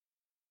chimeric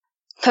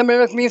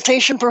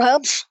mutation,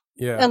 perhaps.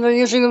 Yeah. And they're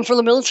using them for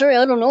the military.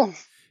 I don't know.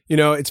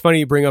 It's funny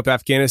you bring up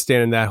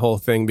Afghanistan and that whole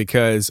thing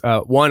because,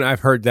 one, I've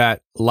heard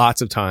that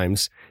lots of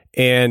times.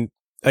 And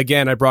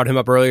again, I brought him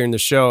up earlier in the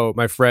show.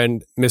 My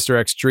friend, Mr.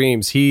 X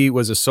Dreams, he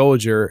was a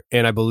soldier,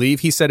 and I believe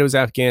he said it was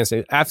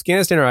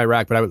Afghanistan or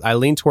Iraq, but I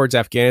lean towards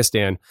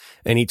Afghanistan.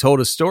 And he told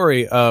a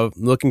story of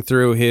looking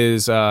through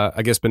his,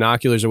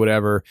 binoculars or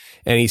whatever,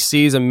 and he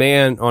sees a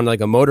man on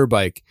like a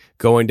motorbike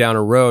going down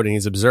a road, and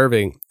he's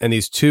observing, and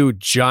these two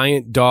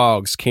giant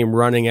dogs came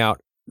running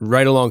out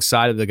right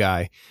alongside of the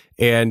guy.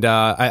 And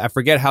I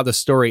forget how the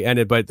story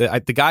ended, but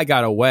the guy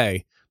got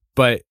away.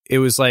 But it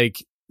was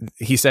like,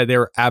 he said they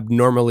were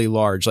abnormally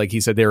large. Like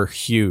he said, they were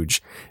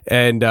huge.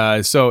 And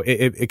so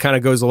it kind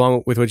of goes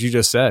along with what you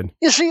just said.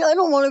 You see, I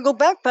don't want to go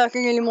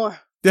backpacking anymore.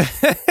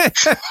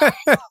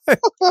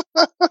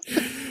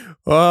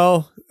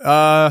 Well,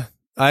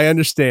 I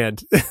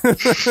understand.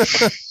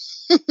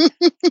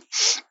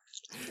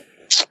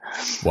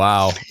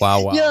 Wow.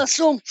 Yeah,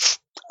 so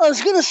I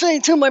was going to say,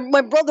 too,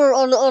 my brother,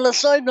 on a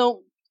side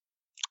note,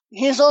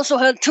 he's also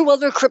had 2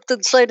 other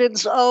cryptid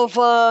sightings of,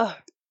 I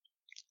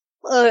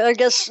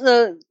guess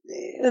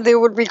they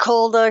would be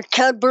called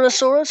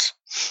Cadborosaurus,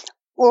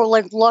 or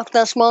like Loch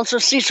Ness Monster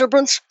sea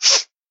serpents.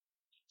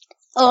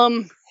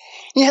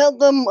 He had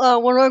them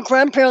when our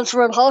grandparents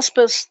were in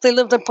hospice. They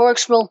lived in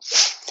Parksville.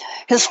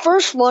 His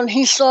first one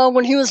he saw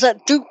when he was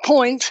at Duke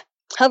Point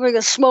having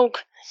a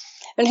smoke,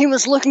 and he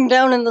was looking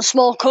down in the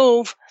small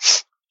cove,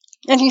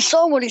 and he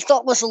saw what he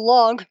thought was a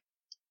log,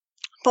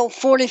 about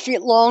 40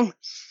 feet long,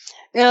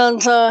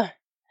 and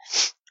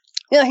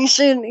he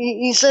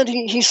said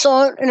he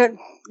saw it, and it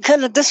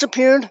kind of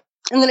disappeared,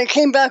 and then it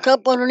came back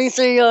up underneath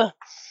a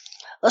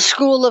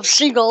school of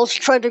seagulls.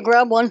 Tried to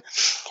grab one,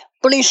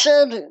 but he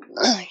said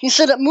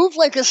it moved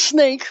like a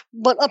snake,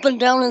 but up and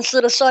down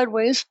instead of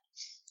sideways.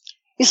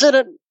 He said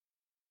it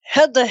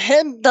had the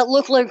head that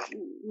looked like,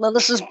 now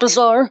this is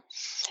bizarre,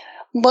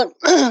 but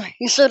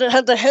he said it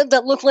had the head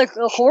that looked like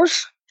a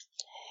horse.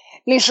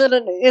 And he said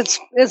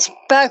its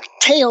back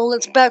tail,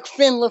 its back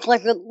fin looked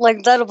like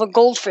that of a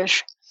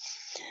goldfish.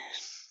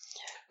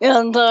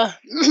 And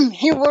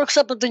he works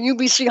up at the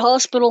UBC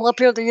hospital up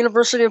here at the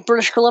University of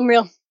British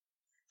Columbia.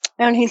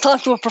 And he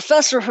talked to a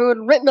professor who had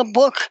written a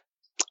book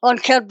on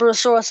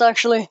Cadborosaurus,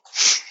 actually.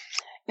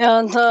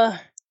 And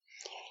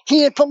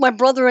he had put my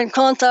brother in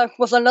contact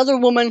with another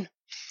woman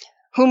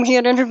whom he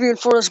had interviewed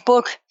for his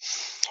book.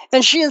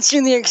 And she had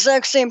seen the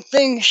exact same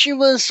thing. She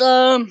was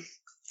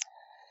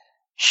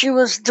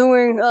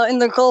doing in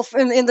the Gulf,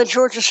 in the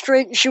Georgia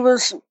Strait. She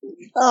was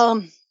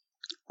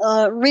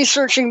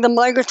researching the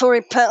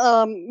migratory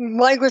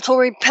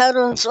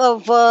patterns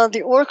of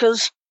the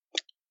orcas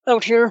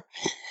out here,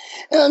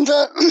 and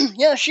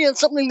she had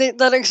something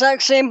that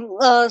exact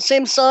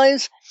same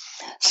size,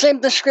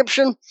 same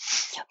description.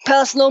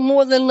 Passed no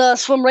more than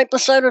swim right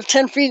beside her,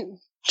 10 feet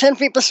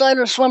beside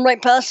her, swim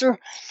right past her,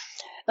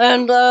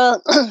 and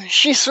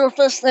she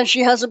surfaced, and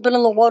she hasn't been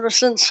in the water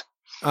since.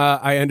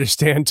 I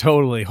understand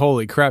totally.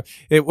 Holy crap.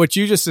 What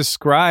you just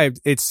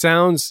described, it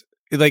sounds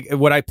like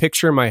what I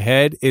picture in my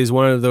head is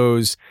one of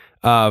those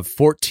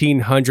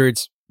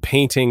 1400s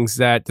paintings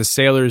that the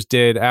sailors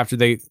did after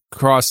they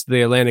crossed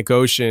the Atlantic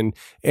Ocean,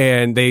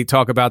 and they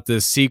talk about the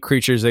sea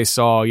creatures they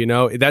saw.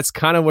 That's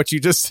kind of what you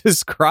just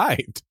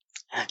described.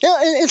 Yeah,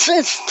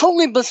 it's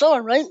totally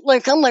bizarre, right?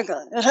 Like, I'm like,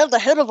 it had the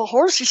head of a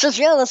horse? He says,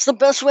 yeah, that's the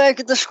best way I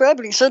could describe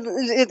it. He said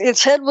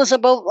its head was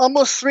about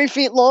almost 3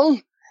 feet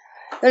long.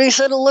 And he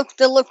said it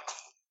looked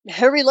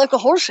hairy like a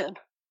horse head.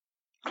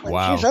 Like,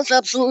 wow. Geez, that's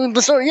absolutely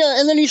bizarre. Yeah,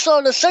 and then he saw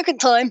it a second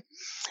time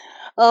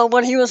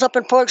when he was up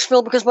in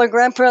Parksville, because my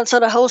grandparents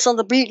had a house on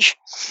the beach.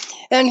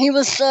 And he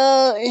was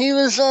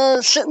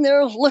sitting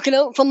there looking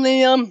out from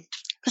the,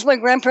 because my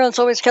grandparents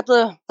always kept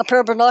a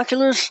pair of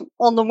binoculars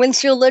on the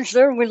windshield ledge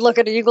there. We'd look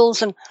at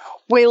eagles and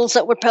whales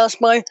that would pass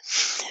by.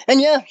 And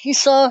yeah, he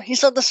saw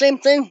the same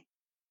thing.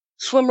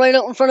 Swim right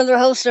out in front of their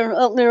house there,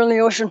 out there in the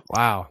ocean.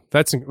 Wow.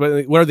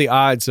 What are the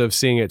odds of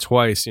seeing it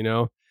twice,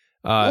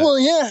 Well,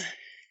 yeah.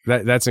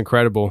 That's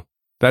incredible.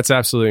 That's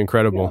absolutely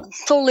incredible. Yeah,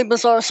 totally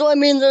bizarre. So, I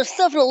mean, there's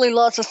definitely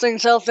lots of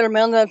things out there,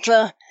 man,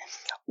 that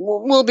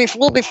we'll be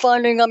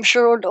finding, I'm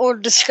sure, or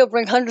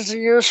discovering hundreds of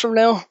years from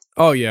now.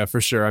 Oh, yeah,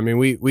 for sure. I mean,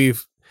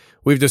 we've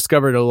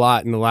discovered a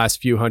lot in the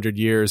last few hundred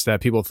years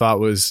that people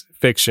thought was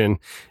fiction.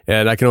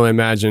 And I can only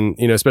imagine,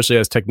 especially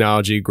as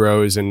technology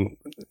grows and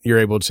you're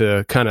able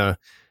to kind of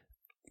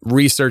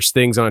research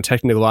things on a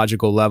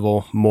technological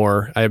level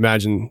more, I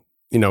imagine,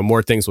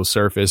 more things will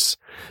surface.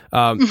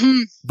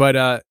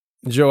 But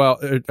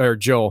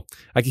Joel,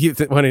 I keep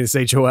wanting to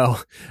say Joel.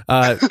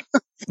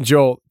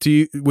 Joel,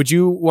 would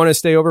you want to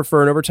stay over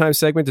for an overtime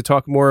segment to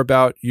talk more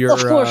about your? Of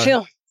course,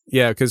 yeah.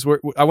 Yeah, because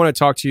I want to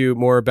talk to you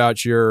more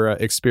about your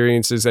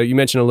experiences. You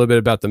mentioned a little bit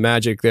about the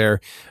magic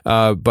there,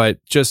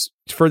 but just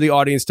for the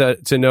audience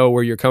to know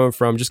where you're coming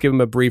from, just give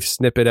them a brief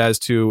snippet as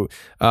to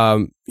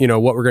what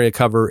we're going to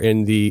cover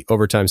in the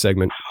overtime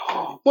segment.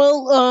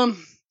 Well,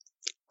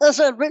 as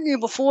I've written you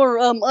before,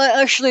 I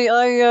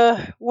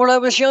when I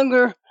was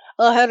younger,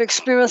 I had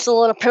experienced a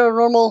lot of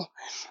paranormal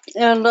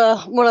and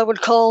what I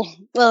would call,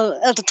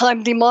 at the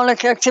time,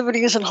 demonic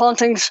activities and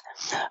hauntings.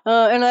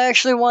 And I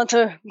actually want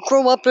to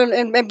grow up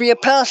and be a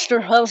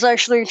pastor. I was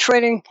actually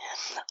training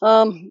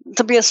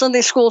to be a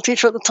Sunday school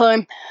teacher at the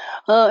time.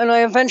 And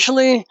I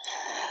eventually,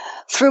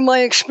 through my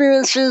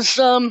experiences,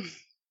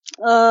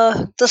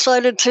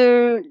 decided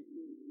to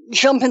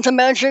jump into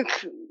magic,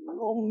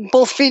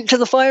 both feet to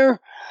the fire.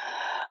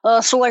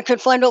 So I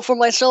could find out for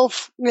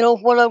myself,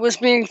 what I was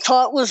being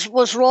taught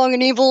was wrong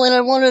and evil, and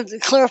I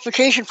wanted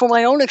clarification for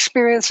my own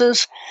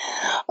experiences,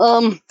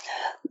 to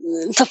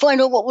find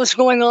out what was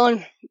going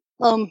on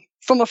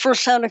from a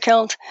first-hand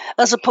account,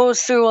 as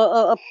opposed to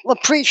a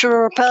preacher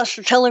or a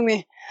pastor telling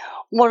me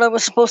what I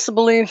was supposed to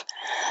believe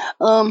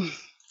from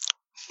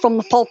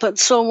the pulpit.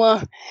 So,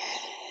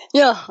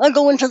 I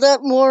go into that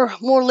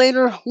more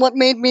later. What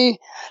made me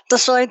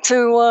decide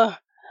to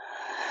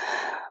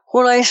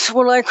what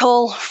I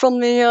call from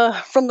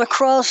the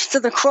cross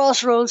to the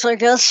crossroads, I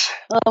guess,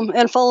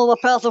 and follow a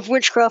path of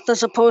witchcraft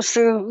as opposed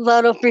to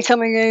that of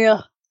becoming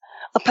a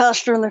a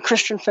pastor in the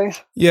Christian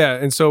faith. Yeah,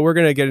 and so we're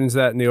going to get into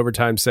that in the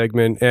overtime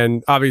segment.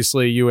 And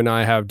obviously, you and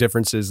I have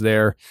differences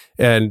there.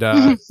 And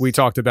we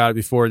talked about it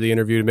before the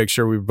interview to make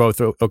sure we were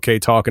both okay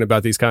talking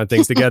about these kind of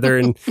things together.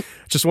 And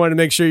just wanted to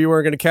make sure you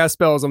weren't going to cast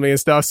spells on me and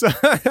stuff. So,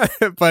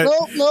 but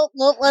Nope.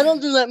 I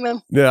don't do that,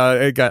 man.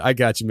 Yeah, I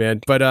got you, man.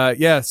 But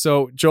yeah,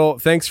 so Joel,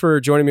 thanks for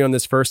joining me on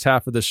this first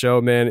half of the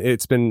show, man.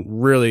 It's been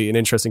really an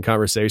interesting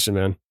conversation,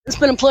 man. It's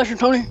been a pleasure,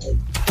 Tony.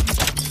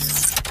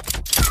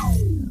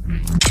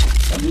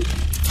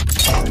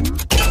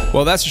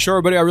 Well, that's for sure,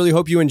 everybody. I really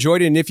hope you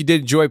enjoyed it. And if you did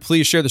enjoy,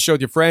 please share the show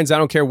with your friends. I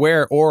don't care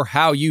where or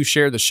how you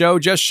share the show.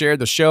 Just share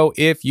the show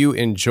if you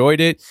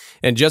enjoyed it.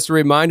 And just a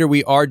reminder,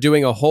 we are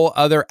doing a whole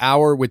other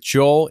hour with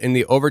Joel in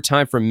the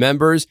Overtime for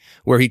Members,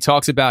 where he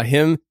talks about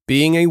him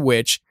being a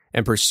witch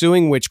and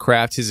pursuing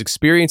witchcraft, his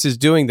experiences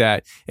doing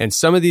that. And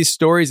some of these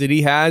stories that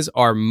he has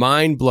are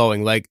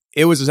mind-blowing. Like,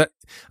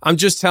 I'm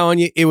just telling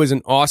you, it was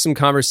an awesome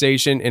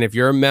conversation. And if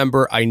you're a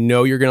member, I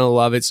know you're going to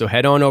love it. So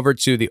head on over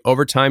to the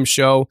Overtime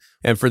Show.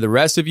 And for the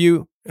rest of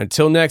you,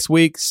 until next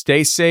week,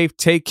 stay safe,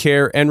 take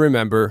care, and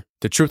remember,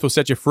 the truth will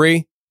set you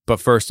free, but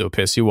first it'll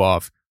piss you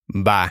off.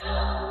 Bye.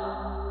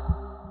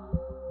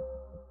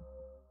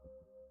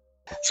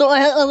 So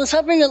I was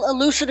having a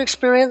lucid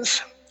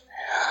experience.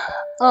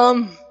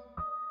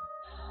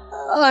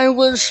 I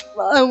was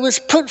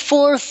put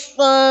forth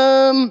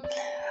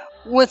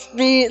with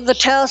the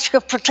task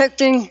of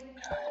protecting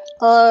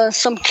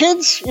some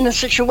kids in a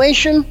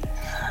situation.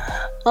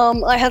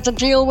 I had to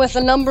deal with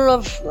a number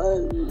of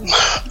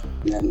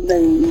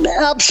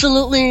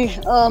absolutely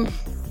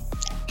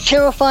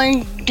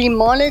terrifying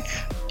demonic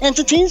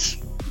entities,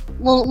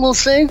 we'll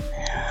say.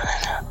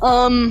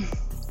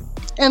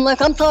 And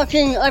like I'm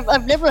talking,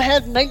 I've never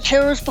had night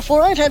terrors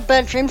before. I'd had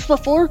bad dreams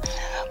before,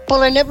 but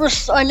I never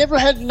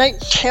had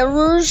night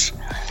terrors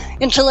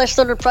until I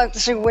started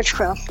practicing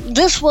witchcraft.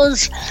 This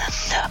was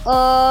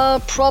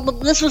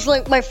this was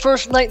like my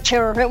first night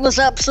terror. It was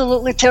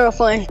absolutely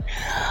terrifying.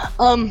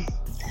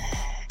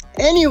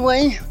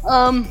 Anyway,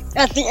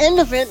 at the end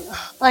of it,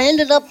 I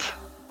ended up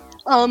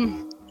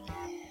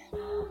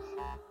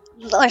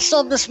I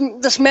saw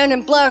this man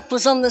in black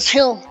was on this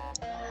hill,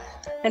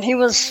 and he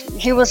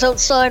was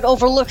outside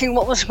overlooking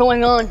what was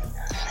going on.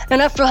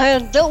 And after I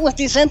had dealt with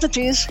these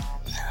entities,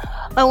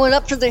 I went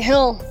up to the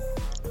hill,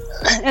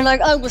 and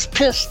I was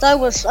pissed. I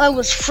was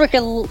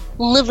freaking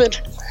livid.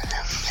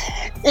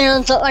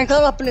 And I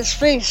got up in his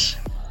face,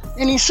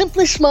 and he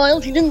simply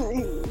smiled.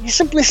 He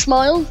simply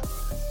smiled,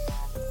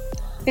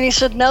 and he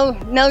said,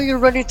 "Now you're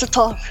ready to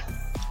talk."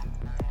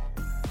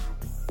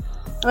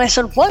 And I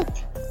said, "What?"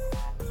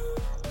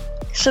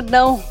 He said,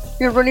 "Now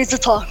you're ready to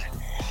talk."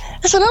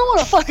 I said, "I don't want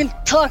to fucking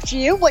talk to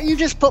you. What you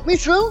just put me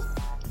through?"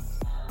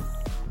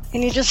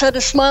 And he just had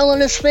a smile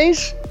on his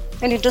face,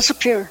 and he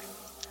disappeared.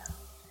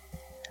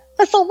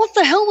 I thought, what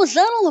the hell was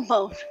that all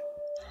about?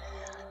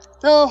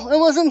 No, it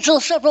wasn't until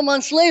several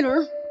months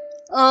later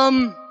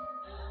that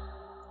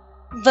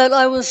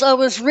I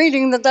was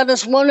reading that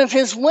is one of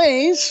his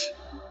ways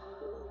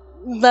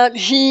that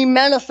he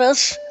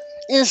manifests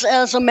is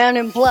as a man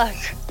in black.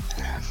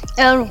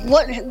 And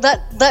what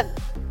that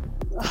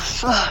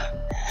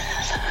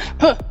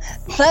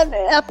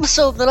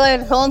episode that I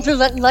had gone through,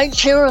 that night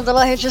terror that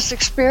I had just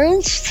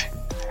experienced,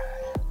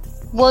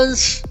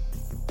 was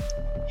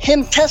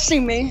him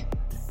testing me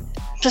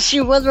to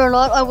see whether or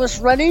not I was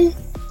ready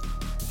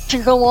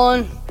to go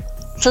on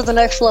to the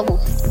next level.